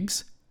or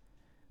gigs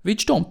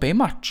which don't pay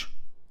much.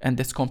 And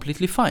that's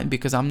completely fine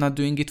because I'm not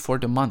doing it for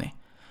the money.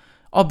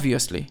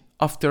 Obviously,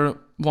 after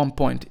one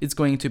point, it's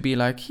going to be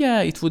like,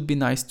 yeah, it would be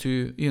nice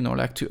to,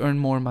 to earn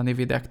more money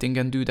with acting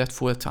and do that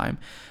full time.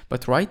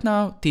 But right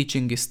now,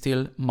 teaching is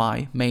still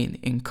my main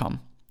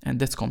income. And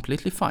that's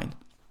completely fine.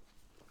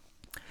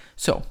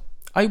 So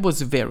I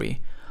was very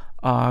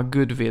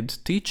good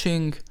with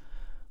teaching,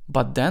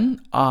 but then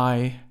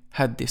I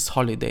had this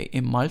holiday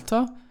in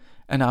Malta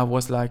and I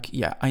was like,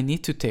 yeah, I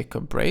need to take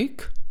a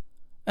break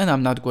and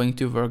I'm not going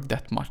to work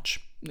that much.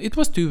 It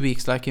was 2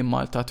 weeks like in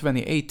Malta,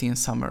 2018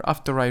 summer,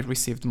 after I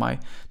received my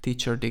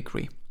teacher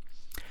degree.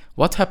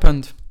 What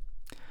happened?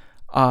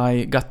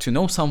 I got to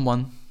know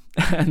someone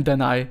and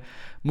then I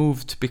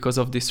moved because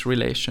of this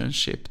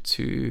relationship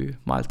to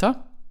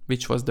Malta,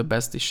 which was the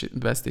best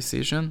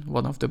decision,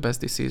 one of the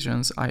best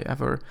decisions I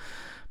ever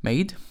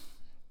made.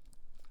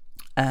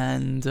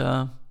 And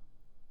I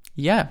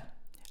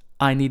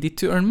needed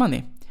to earn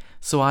money.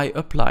 So I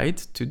applied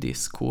to this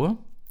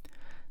school.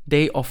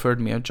 They offered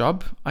me a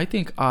job. I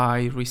think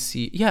I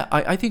received,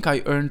 I think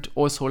I earned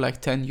also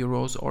like 10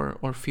 euros or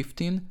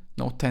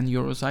 10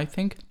 euros, I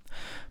think,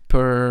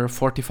 per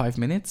 45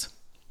 minutes.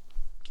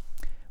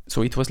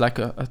 So it was like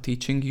a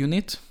teaching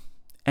unit.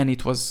 And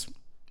it was,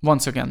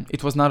 once again,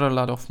 it was not a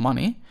lot of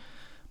money,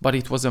 but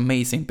it was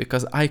amazing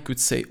because I could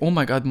say, oh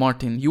my God,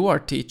 Martin, you are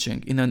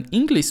teaching in an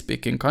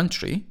English-speaking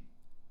country,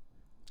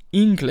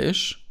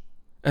 English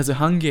as a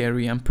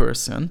Hungarian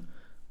person,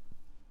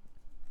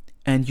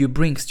 and you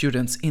bring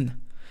students in.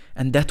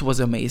 And that was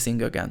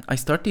amazing again. I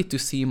started to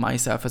see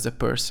myself as a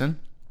person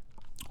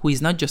who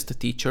is not just a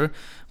teacher,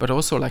 but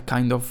also like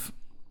kind of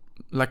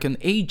like an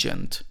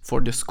agent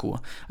for the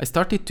school. I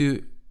started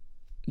to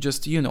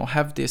just,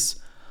 have this.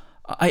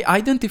 I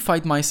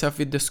identified myself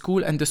with the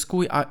school, and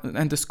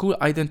the school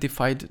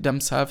identified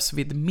themselves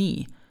with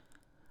me,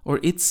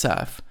 or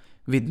itself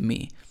with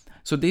me.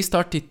 So they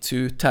started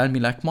to tell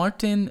me like,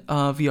 Martin,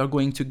 we are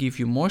going to give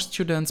you more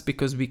students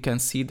because we can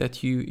see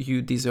that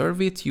you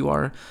deserve it.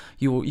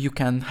 You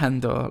can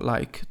handle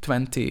like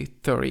 20,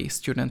 30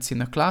 students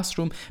in a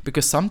classroom,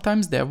 because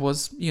sometimes there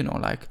was,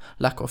 like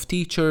lack of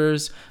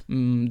teachers,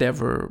 there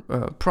were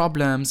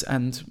problems,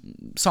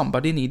 and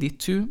somebody needed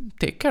to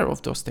take care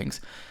of those things.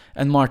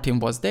 And Martin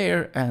was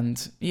there,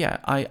 and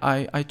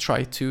I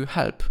tried to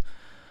help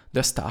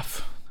the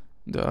staff,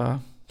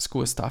 the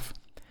school staff.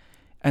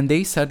 And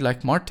they said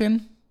like,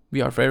 Martin, we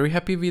are very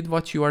happy with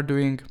what you are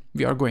doing.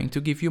 We are going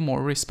to give you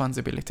more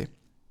responsibility.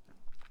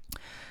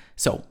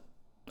 So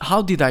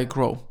how did I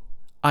grow?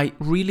 I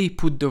really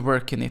put the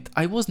work in it.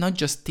 I was not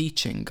just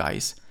teaching,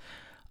 guys.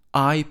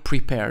 I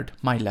prepared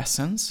my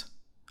lessons.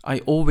 I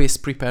always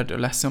prepared a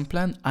lesson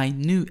plan. I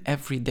knew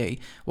every day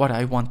what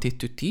I wanted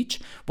to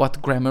teach,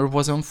 what grammar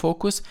was on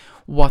focus,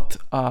 what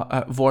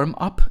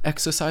warm-up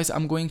exercise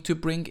I'm going to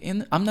bring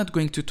in. I'm not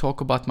going to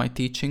talk about my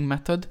teaching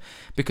method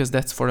because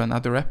that's for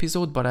another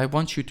episode, but I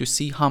want you to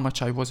see how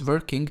much I was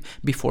working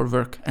before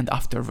work and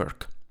after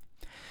work.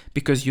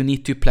 Because you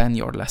need to plan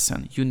your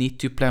lesson. You need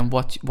to plan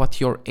what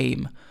your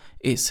aim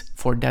is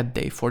for that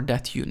day, for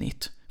that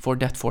unit, for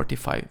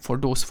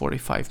those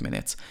 45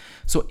 minutes.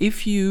 So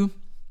if you...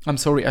 I'm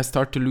sorry, I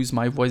start to lose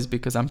my voice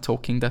because I'm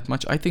talking that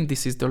much. I think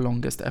this is the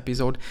longest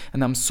episode,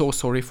 and I'm so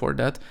sorry for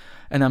that.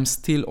 And I'm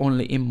still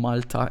only in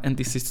Malta, and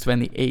this is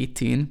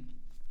 2018.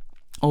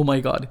 Oh my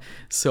God.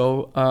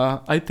 So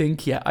I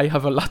think, yeah, I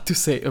have a lot to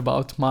say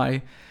about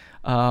my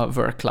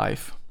work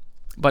life.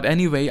 But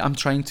anyway, I'm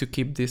trying to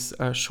keep this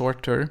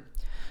shorter.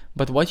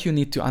 But what you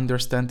need to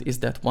understand is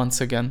that once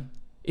again,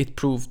 it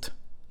proved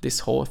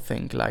this whole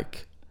thing.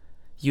 Like,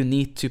 you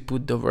need to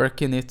put the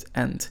work in it,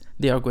 and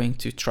they are going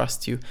to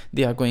trust you.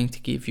 They are going to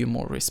give you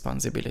more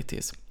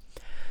responsibilities.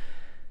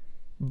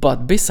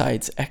 But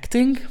besides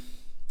acting,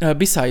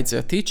 besides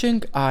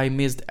teaching, I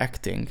missed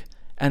acting.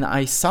 And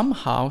I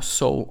somehow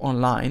saw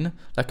online,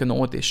 like an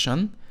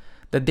audition,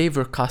 that they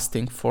were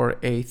casting for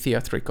a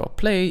theatrical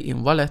play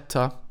in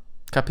Valletta,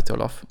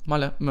 capital of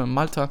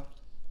Malta.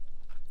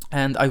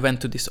 And I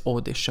went to this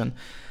audition.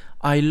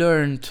 I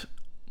learned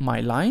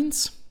my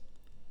lines,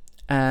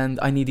 and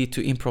I needed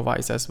to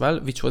improvise as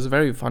well, which was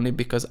very funny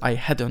because I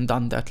hadn't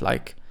done that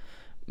like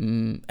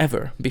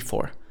ever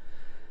before.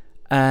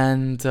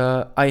 And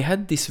I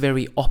had this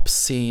very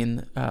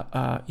obscene,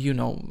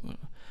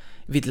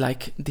 with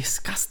like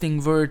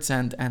disgusting words,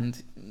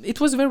 and it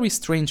was very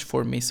strange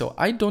for me. So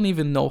I don't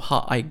even know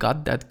how I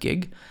got that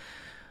gig,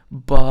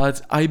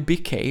 but I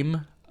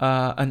became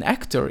an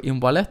actor in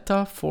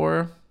Valletta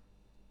for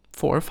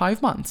 4 or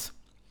 5 months.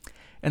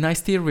 And I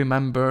still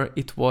remember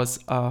it was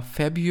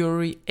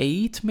February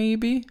 8th,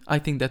 maybe. I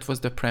think that was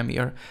the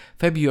premiere.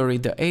 February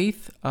the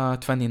 8th,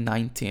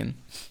 2019.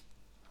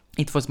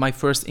 It was my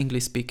first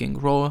English-speaking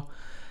role.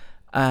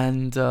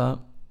 And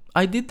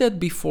I did that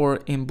before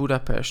in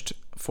Budapest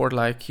for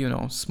like,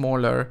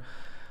 smaller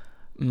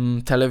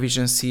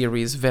television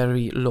series,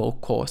 very low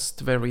cost,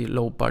 very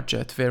low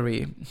budget,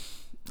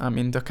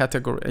 the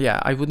category. Yeah,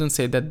 I wouldn't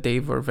say that they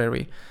were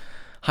very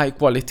high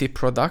quality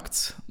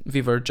products.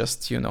 We were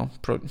just,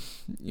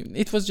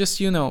 it was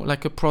just,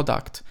 like a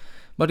product,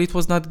 but it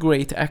was not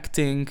great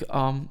acting.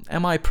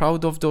 Am I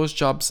proud of those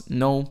jobs?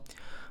 No.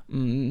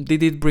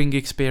 Did it bring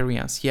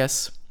experience?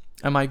 Yes.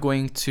 Am I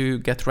going to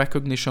get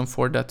recognition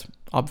for that?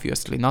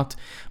 Obviously not.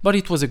 But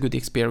it was a good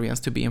experience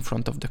to be in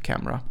front of the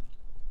camera.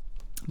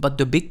 But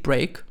the big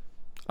break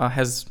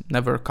has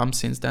never come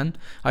since then.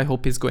 I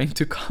hope it's going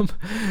to come.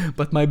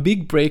 But my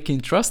big break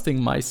in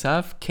trusting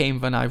myself came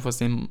when I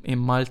was in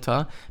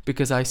Malta,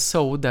 because I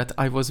saw that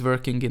I was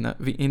working in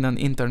an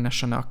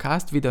international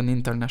cast with an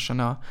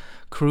international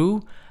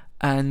crew,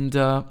 and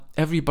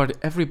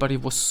everybody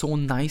was so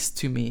nice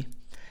to me.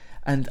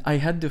 And I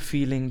had the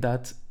feeling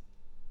that,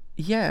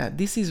 yeah,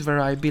 this is where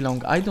I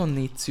belong. I don't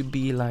need to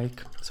be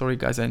like, sorry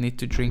guys, I need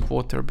to drink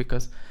water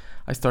because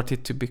I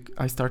started to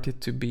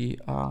be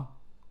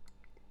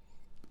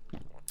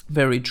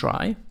very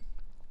dry,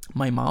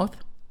 my mouth.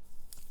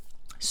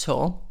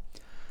 So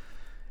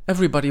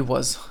everybody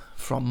was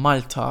from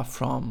Malta,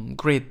 from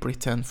Great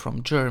Britain,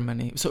 from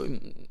Germany. So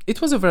it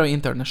was a very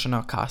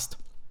international cast.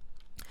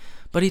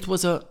 But it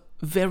was a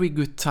very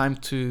good time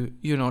to,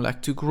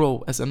 to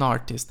grow as an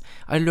artist.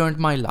 I learned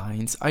my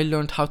lines. I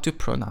learned how to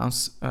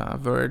pronounce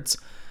words.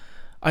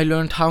 I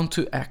learned how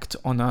to act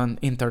on an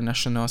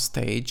international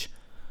stage.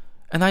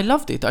 And I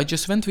loved it. I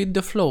just went with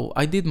the flow.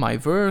 I did my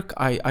work.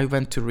 I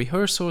went to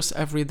rehearsals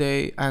every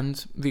day,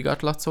 and we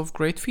got lots of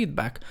great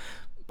feedback.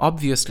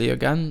 Obviously,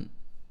 again,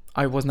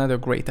 I was not a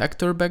great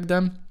actor back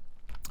then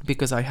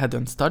because I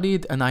hadn't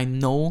studied, and I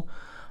know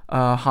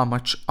how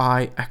much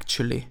I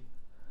actually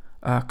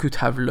could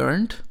have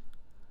learned.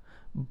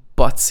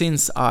 But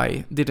since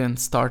I didn't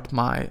start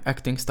my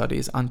acting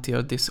studies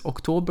until this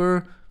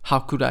October, how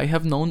could I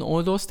have known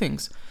all those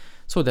things?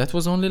 So that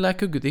was only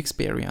like a good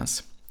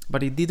experience.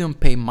 But it didn't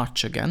pay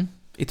much again.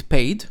 It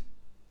paid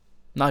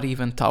not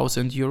even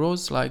 1,000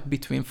 euros, like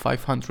between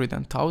 500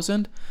 and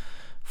 1,000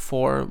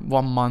 for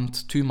 1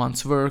 month, 2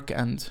 months work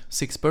and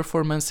 6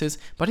 performances.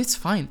 But it's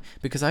fine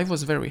because I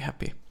was very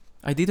happy.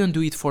 I didn't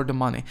do it for the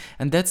money.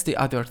 And that's the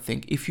other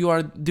thing. If you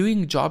are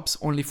doing jobs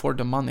only for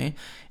the money,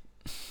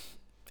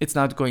 it's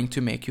not going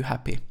to make you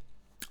happy.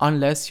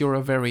 Unless you're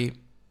a very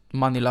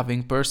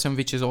money-loving person,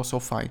 which is also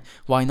fine.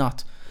 Why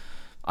not?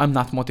 I'm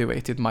not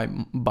motivated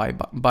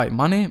by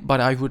money, but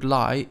I would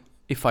lie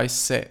if I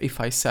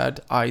said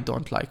I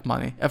don't like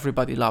money.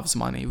 Everybody loves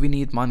money. We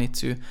need money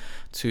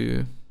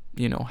to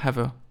have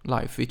a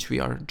life which we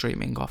are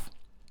dreaming of.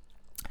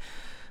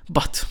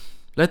 But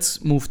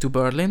let's move to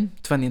Berlin,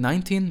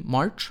 2019,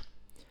 March.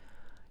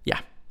 Yeah,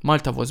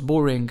 Malta was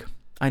boring.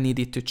 I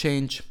needed to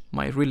change.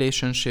 My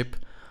relationship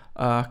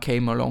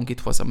came along.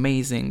 It was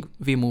amazing.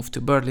 We moved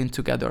to Berlin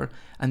together.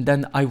 And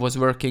then I was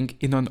working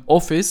in an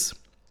office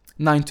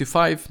 9 to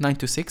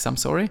 6,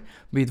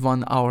 with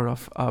 1 hour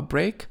of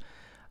break.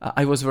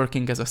 I was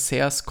working as a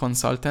sales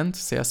consultant,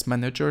 sales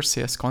manager,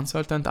 sales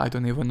consultant. I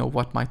don't even know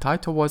what my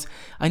title was.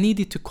 I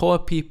needed to call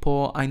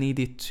people. I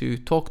needed to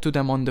talk to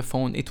them on the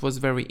phone. It was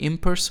very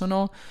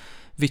impersonal,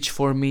 which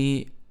for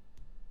me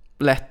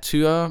led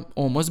to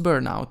almost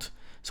burnout.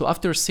 So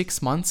after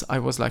 6 months, I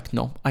was like,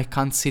 no, I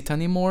can't sit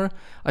anymore.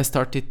 I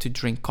started to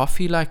drink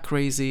coffee like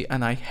crazy,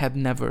 and I had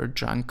never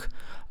drank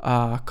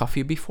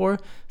coffee before,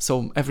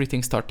 so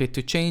everything started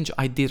to change.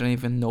 I didn't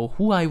even know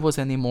who I was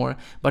anymore,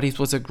 but it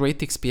was a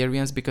great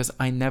experience because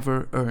I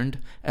never earned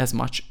as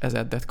much as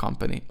at that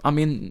company. I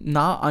mean,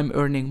 now I'm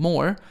earning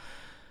more,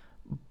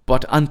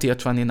 but until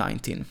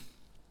 2019.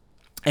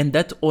 And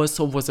that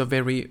also was a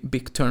very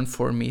big turn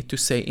for me to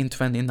say in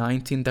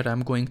 2019 that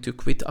I'm going to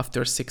quit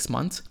after 6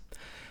 months.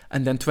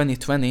 And then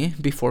 2020,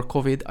 before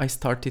COVID, I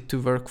started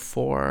to work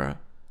for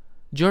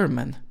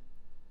German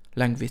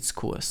language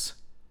schools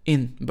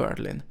in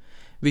Berlin,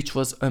 which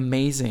was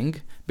amazing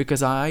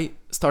because I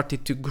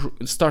started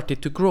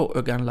to grow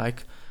again.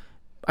 Like,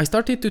 I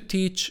started to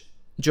teach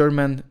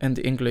German and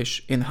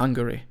English in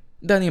Hungary,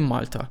 then in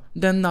Malta,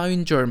 then now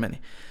in Germany.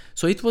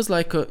 So it was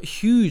like a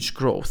huge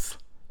growth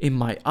in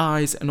my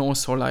eyes, and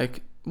also,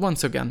 like,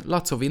 once again,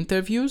 lots of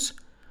interviews.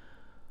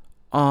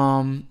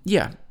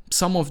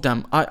 Some of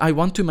them, I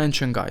want to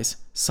mention, guys,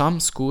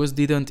 some schools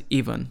didn't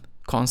even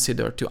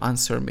consider to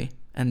answer me,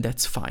 and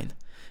that's fine.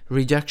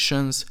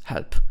 Rejections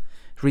help.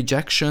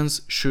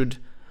 Rejections should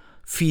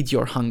feed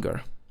your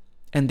hunger,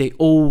 and they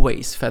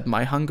always fed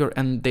my hunger,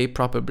 and they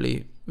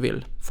probably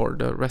will for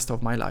the rest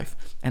of my life,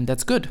 and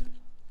that's good.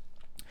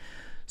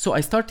 So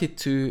I started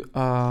to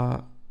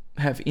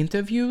have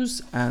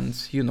interviews and,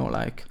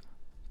 like,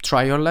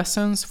 trial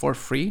lessons for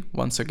free.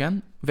 Once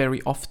again,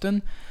 very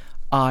often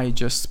I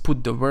just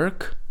put the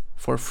work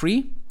for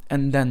free,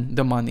 and then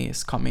the money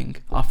is coming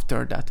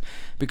after that,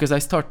 because I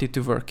started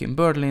to work in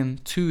Berlin,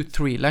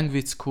 2-3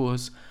 language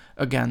schools,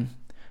 again,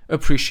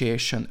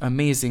 appreciation,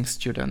 amazing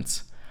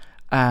students.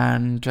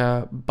 And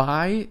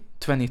by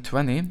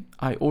 2020,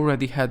 I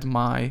already had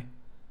my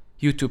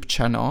YouTube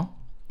channel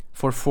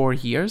for 4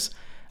 years.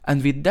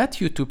 And with that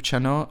YouTube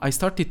channel, I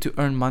started to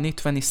earn money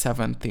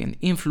 2017,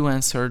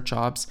 influencer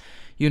jobs.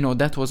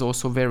 That was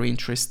also very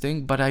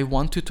interesting. But I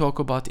want to talk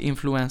about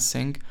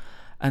influencing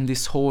and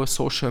this whole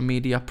social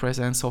media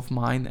presence of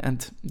mine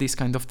and these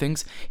kind of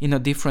things in a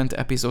different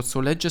episode. So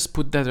let's just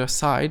put that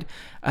aside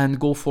and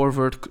go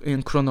forward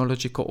in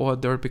chronological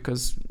order,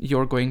 because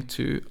you're going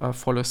to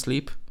fall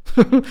asleep.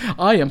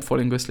 I am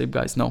falling asleep,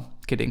 guys. No,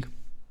 kidding.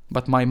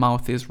 But my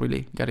mouth is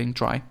really getting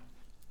dry.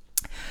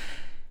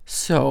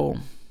 So,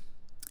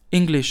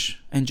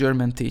 English and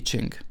German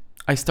teaching.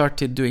 I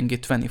started doing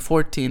it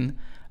 2014,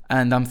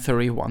 and I'm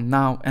 31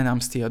 now, and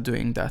I'm still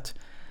doing that.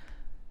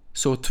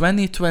 So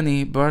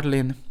 2020,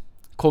 Berlin,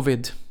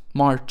 COVID,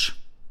 March,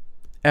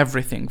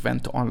 everything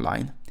went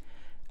online,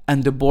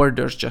 and the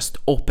borders just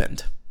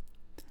opened.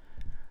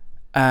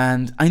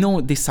 And I know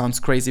this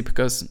sounds crazy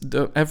because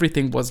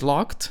everything was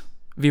locked.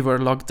 We were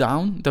locked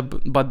down,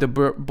 but the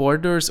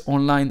borders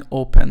online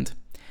opened.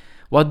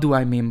 What do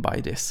I mean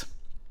by this?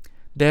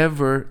 There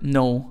were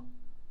no,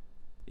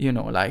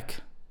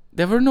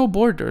 there were no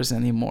borders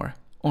anymore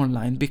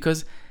online,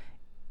 because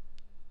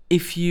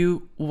if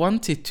you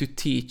wanted to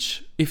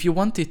teach, if you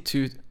wanted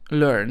to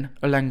learn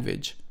a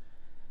language,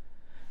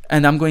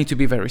 and I'm going to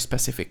be very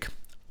specific.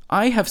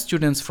 I have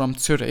students from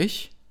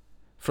Zurich,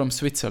 from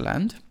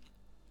Switzerland,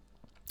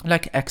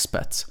 like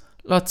expats.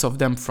 Lots of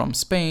them from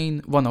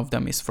Spain, one of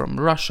them is from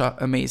Russia,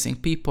 amazing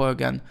people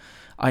again.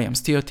 I am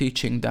still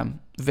teaching them,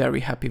 very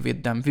happy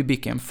with them. We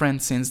became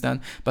friends since then,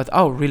 but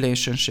our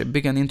relationship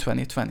began in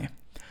 2020.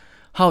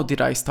 How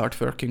did I start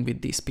working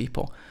with these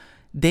people?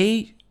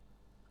 They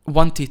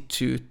wanted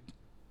to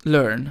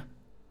learn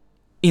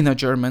in a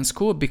German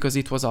school because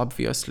it was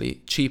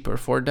obviously cheaper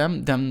for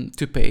them than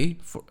to pay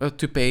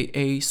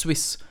a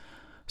Swiss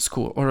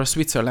school or a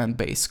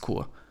Switzerland-based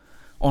school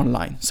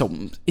online. So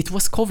it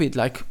was COVID,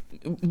 like,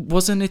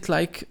 wasn't it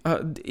like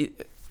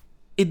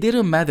it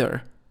didn't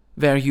matter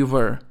where you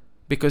were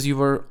because you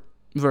were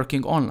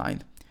working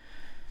online.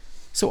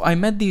 So I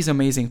met these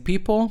amazing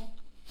people,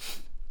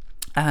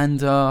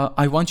 and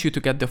I want you to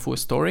get the full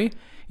story.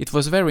 It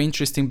was very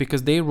interesting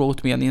because they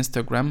wrote me on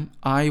Instagram.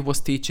 I was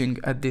teaching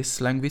at this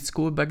language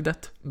school back then,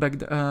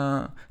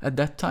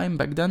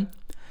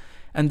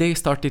 and they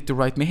started to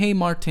write me, "Hey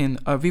Martin,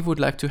 we would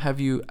like to have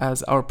you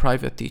as our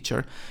private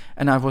teacher."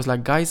 And I was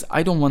like, "Guys,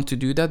 I don't want to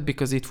do that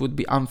because it would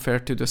be unfair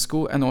to the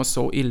school and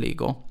also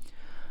illegal.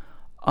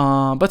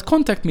 But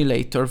contact me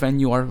later when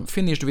you are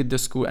finished with the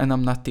school and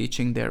I'm not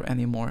teaching there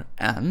anymore."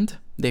 And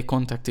they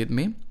contacted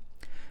me.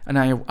 And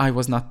I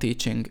was not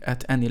teaching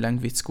at any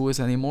language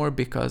schools anymore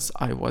because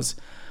I was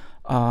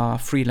a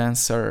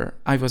freelancer.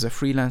 I was a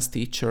freelance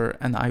teacher,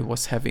 and I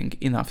was having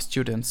enough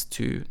students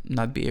to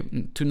not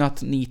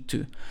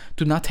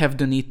have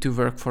the need to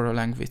work for a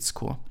language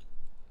school.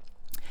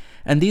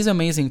 And these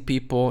amazing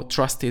people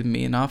trusted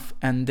me enough,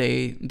 and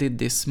they did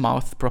this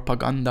mouth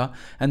propaganda,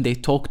 and they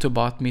talked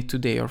about me to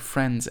their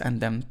friends,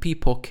 and then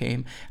people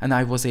came, and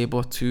I was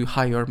able to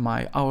hire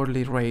my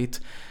hourly rate.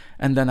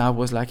 And then I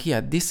was like, yeah,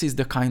 this is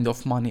the kind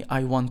of money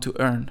I want to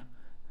earn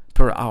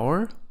per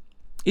hour.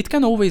 It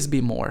can always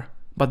be more,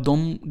 but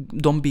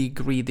don't be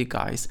greedy,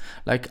 guys.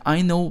 Like,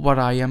 I know what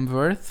I am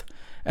worth,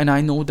 and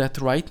I know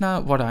that right now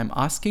what I'm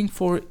asking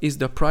for is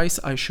the price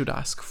I should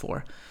ask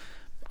for.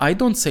 I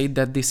don't say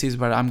that this is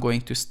where I'm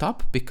going to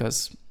stop,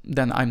 because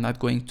then I'm not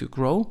going to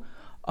grow.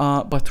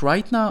 But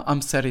right now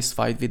I'm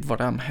satisfied with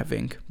what I'm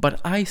having. But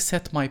I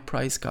set my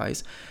price,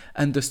 guys.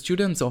 And the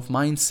students of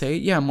mine say,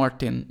 yeah,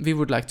 Martin, we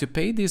would like to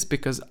pay this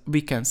because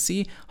we can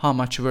see how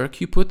much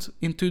work you put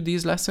into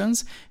these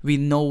lessons. We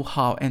know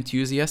how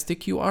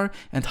enthusiastic you are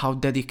and how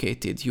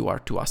dedicated you are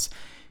to us.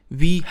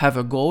 We have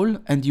a goal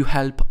and you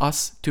help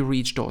us to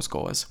reach those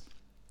goals.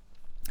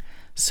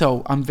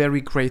 So I'm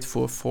very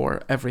grateful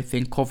for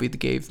everything COVID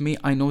gave me.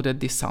 I know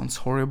that this sounds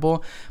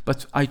horrible,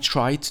 but I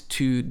tried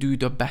to do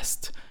the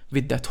best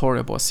with that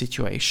horrible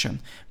situation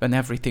when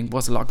everything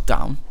was locked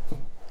down.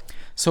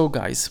 So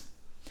guys,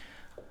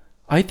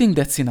 I think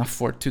that's enough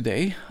for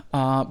today,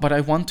 but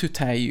I want to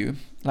tell you,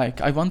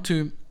 I want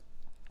to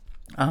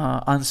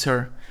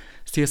answer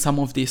still some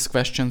of these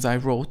questions I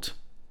wrote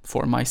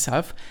for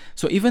myself.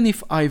 So even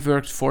if I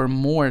worked for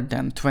more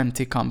than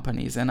 20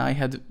 companies and I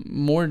had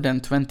more than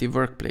 20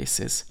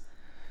 workplaces,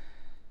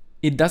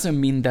 it doesn't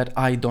mean that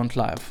I don't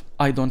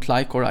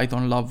like or I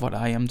don't love what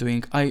I am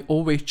doing. I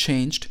always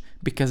changed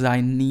because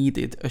I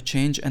needed a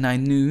change and I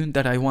knew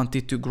that I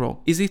wanted to grow.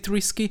 Is it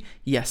risky?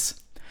 Yes.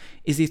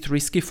 Is it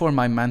risky for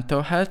my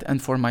mental health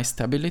and for my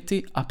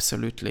stability?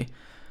 Absolutely.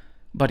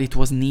 But it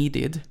was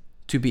needed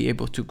to be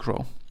able to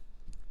grow.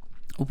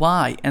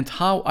 Why and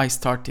how I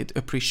started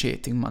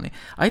appreciating money.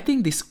 I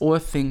think this whole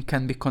thing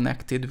can be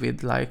connected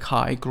with how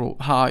I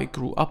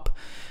grew up,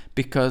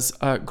 because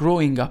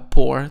growing up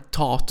poor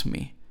taught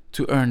me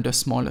to earn the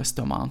smallest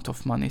amount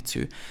of money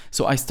too.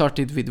 So I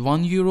started with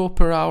 €1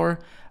 per hour,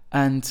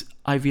 and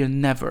I will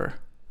never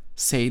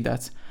say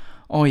that,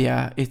 oh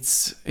yeah,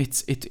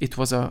 it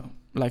was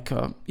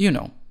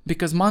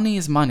because money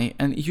is money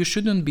and you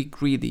shouldn't be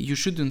greedy. You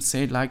shouldn't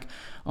say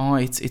oh,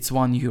 it's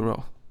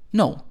 €1.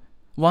 No,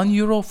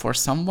 €1 for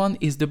someone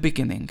is the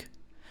beginning.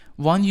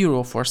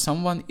 €1 for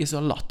someone is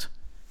a lot.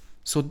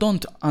 So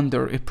don't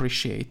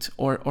underappreciate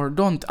or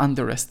don't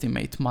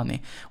underestimate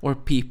money or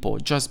people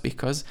just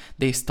because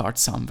they start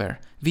somewhere.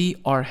 We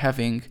are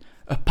having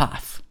a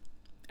path.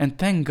 And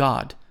thank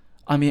God,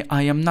 I mean,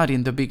 I am not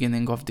in the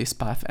beginning of this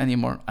path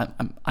anymore.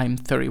 I'm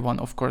 31,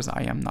 of course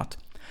I am not.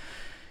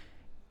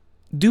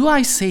 Do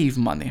I save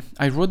money?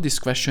 I wrote this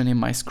question in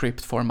my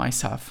script for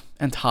myself.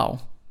 And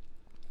how?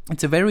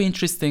 It's a very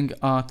interesting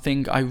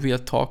thing I will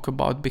talk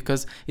about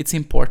because it's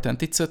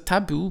important. It's a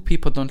taboo.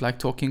 People don't like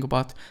talking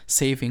about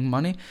saving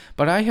money.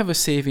 But I have a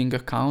saving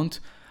account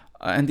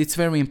and it's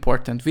very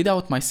important.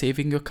 Without my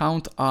saving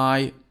account,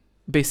 I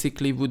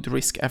basically would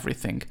risk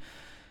everything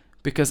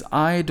because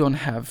I don't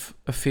have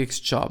a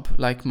fixed job.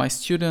 Like my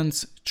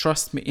students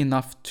trust me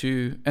enough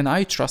and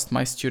I trust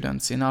my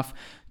students enough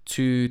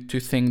to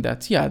think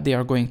that, yeah, they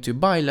are going to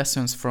buy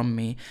lessons from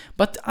me,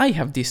 but I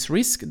have this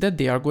risk that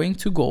they are going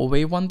to go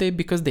away one day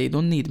because they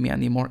don't need me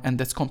anymore, and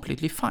that's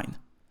completely fine.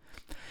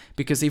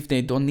 Because if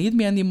they don't need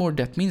me anymore,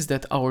 that means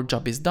that our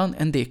job is done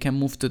and they can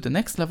move to the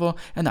next level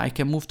and I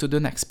can move to the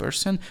next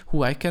person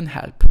who I can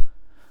help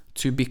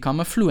to become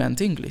a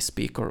fluent English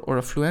speaker or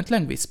a fluent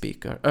language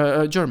speaker,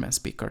 a German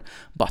speaker.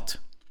 But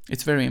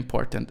it's very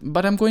important.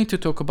 But I'm going to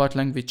talk about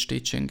language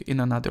teaching in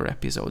another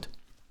episode.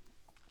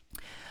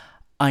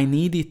 I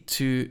needed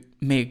to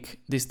make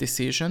this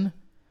decision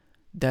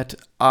that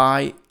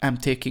I am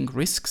taking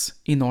risks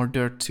in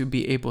order to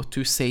be able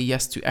to say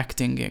yes to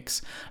acting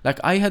gigs. Like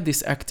I had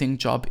this acting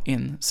job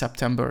in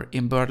September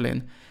in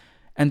Berlin,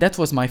 and that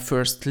was my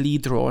first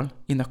lead role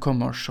in a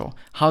commercial.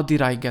 How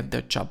did I get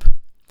that job?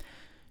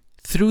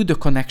 Through the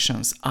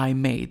connections I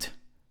made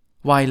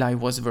while I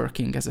was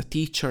working as a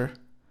teacher,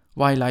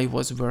 while I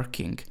was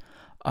working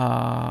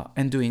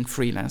and doing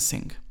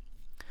freelancing.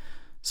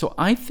 So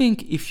I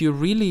think if you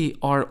really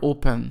are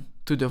open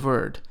to the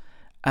word,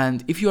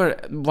 and if you are,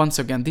 once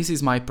again, this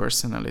is my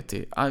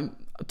personality.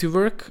 To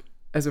work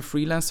as a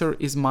freelancer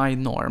is my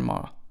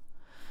normal.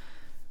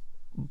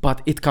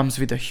 But it comes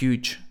with a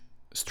huge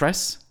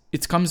stress.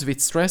 It comes with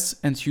stress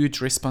and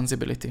huge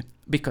responsibility.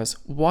 Because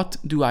what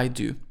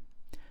do?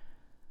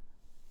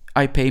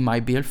 I pay my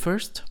bill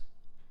first.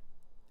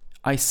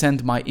 I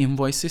send my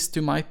invoices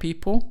to my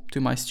people, to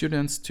my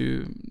students,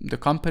 to the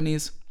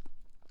companies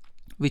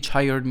which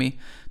hired me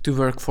to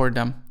work for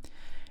them.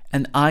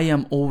 And I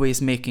am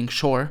always making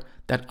sure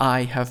that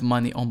I have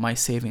money on my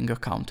saving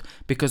account.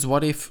 Because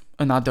what if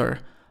another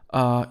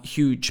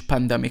huge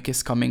pandemic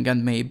is coming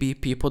and maybe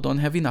people don't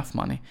have enough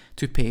money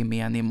to pay me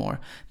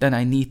anymore? Then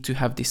I need to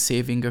have this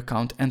saving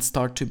account and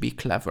start to be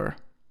clever.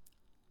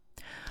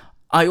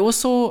 I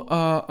also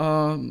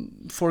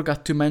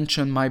forgot to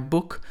mention my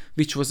book,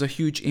 which was a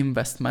huge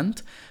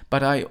investment.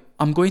 But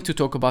I'm going to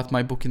talk about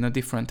my book in a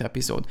different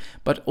episode.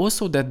 But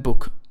also that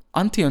book,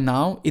 until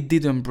now, it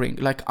didn't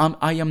bring,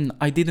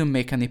 I didn't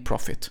make any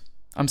profit.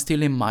 I'm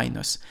still in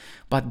minus,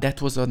 but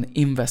that was an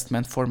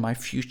investment for my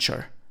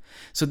future.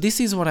 So this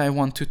is what I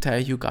want to tell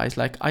you guys.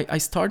 I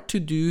start to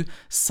do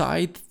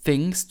side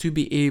things to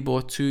be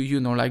able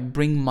to,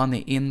 bring money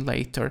in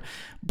later.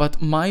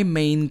 But my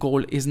main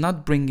goal is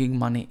not bringing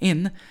money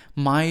in.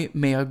 My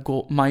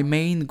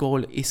main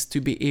goal is to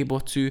be able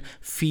to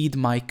feed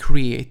my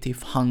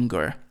creative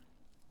hunger.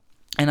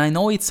 And I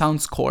know it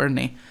sounds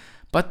corny,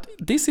 but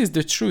this is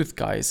the truth,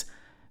 guys.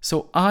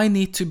 So I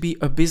need to be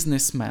a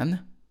businessman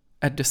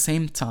at the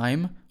same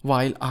time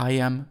while I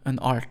am an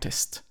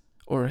artist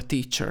or a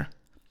teacher.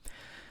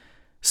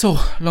 So,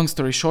 long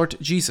story short,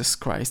 Jesus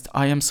Christ,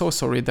 I am so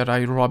sorry that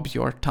I robbed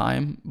your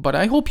time, but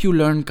I hope you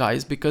learned,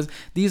 guys, because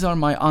these are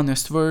my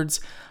honest words.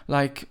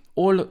 Like,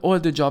 all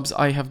the jobs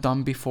I have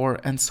done before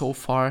and so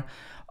far,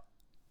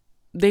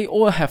 they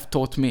all have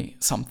taught me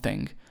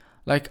something.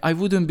 Like, I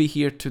wouldn't be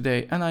here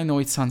today, and I know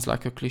it sounds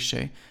like a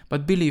cliche,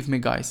 but believe me,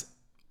 guys,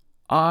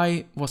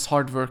 I was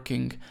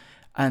hardworking,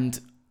 and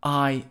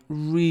I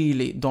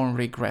really don't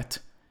regret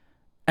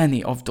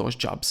any of those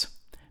jobs,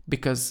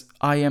 because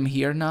I am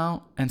here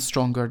now and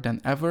stronger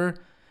than ever,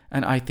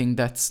 and I think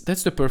that's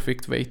the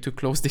perfect way to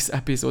close this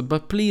episode.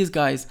 But please,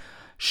 guys,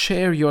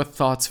 share your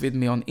thoughts with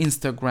me on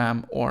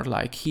Instagram or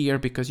like here,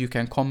 because you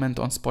can comment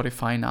on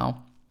Spotify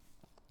now,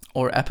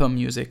 or Apple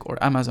Music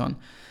or Amazon.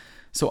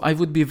 So I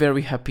would be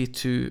very happy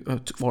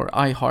or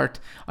iHeart,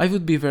 I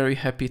would be very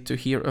happy to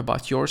hear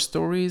about your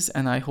stories,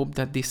 and I hope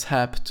that this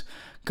helped,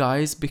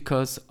 guys,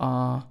 because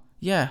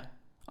yeah,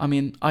 I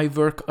mean, I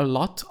work a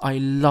lot, I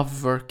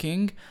love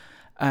working,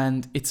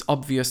 and it's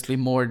obviously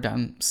more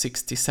than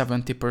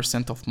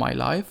 60-70% of my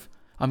life.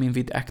 I mean,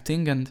 with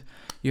acting and,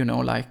 you know,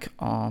 like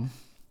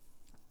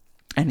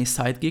any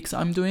side gigs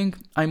I'm doing.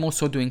 I'm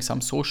also doing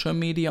some social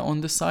media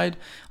on the side.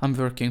 I'm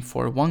working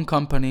for one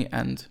company,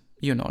 and,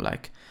 you know,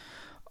 like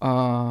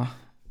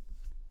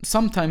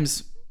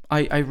sometimes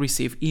I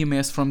receive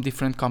emails from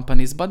different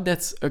companies, but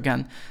that's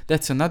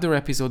another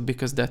episode,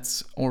 because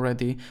that's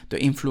already the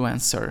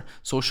influencer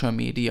social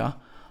media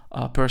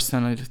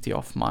personality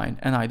of mine,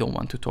 and I don't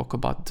want to talk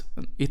about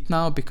it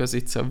now because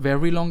it's a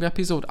very long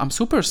episode. I'm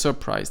super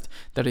surprised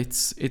that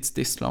it's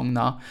this long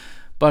now.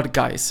 But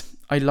guys,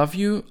 I love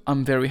you.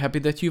 I'm very happy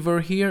that you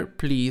were here.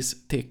 Please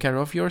take care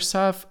of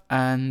yourself,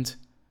 and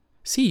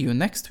see you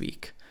next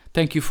week.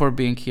 Thank you for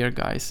being here,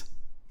 guys.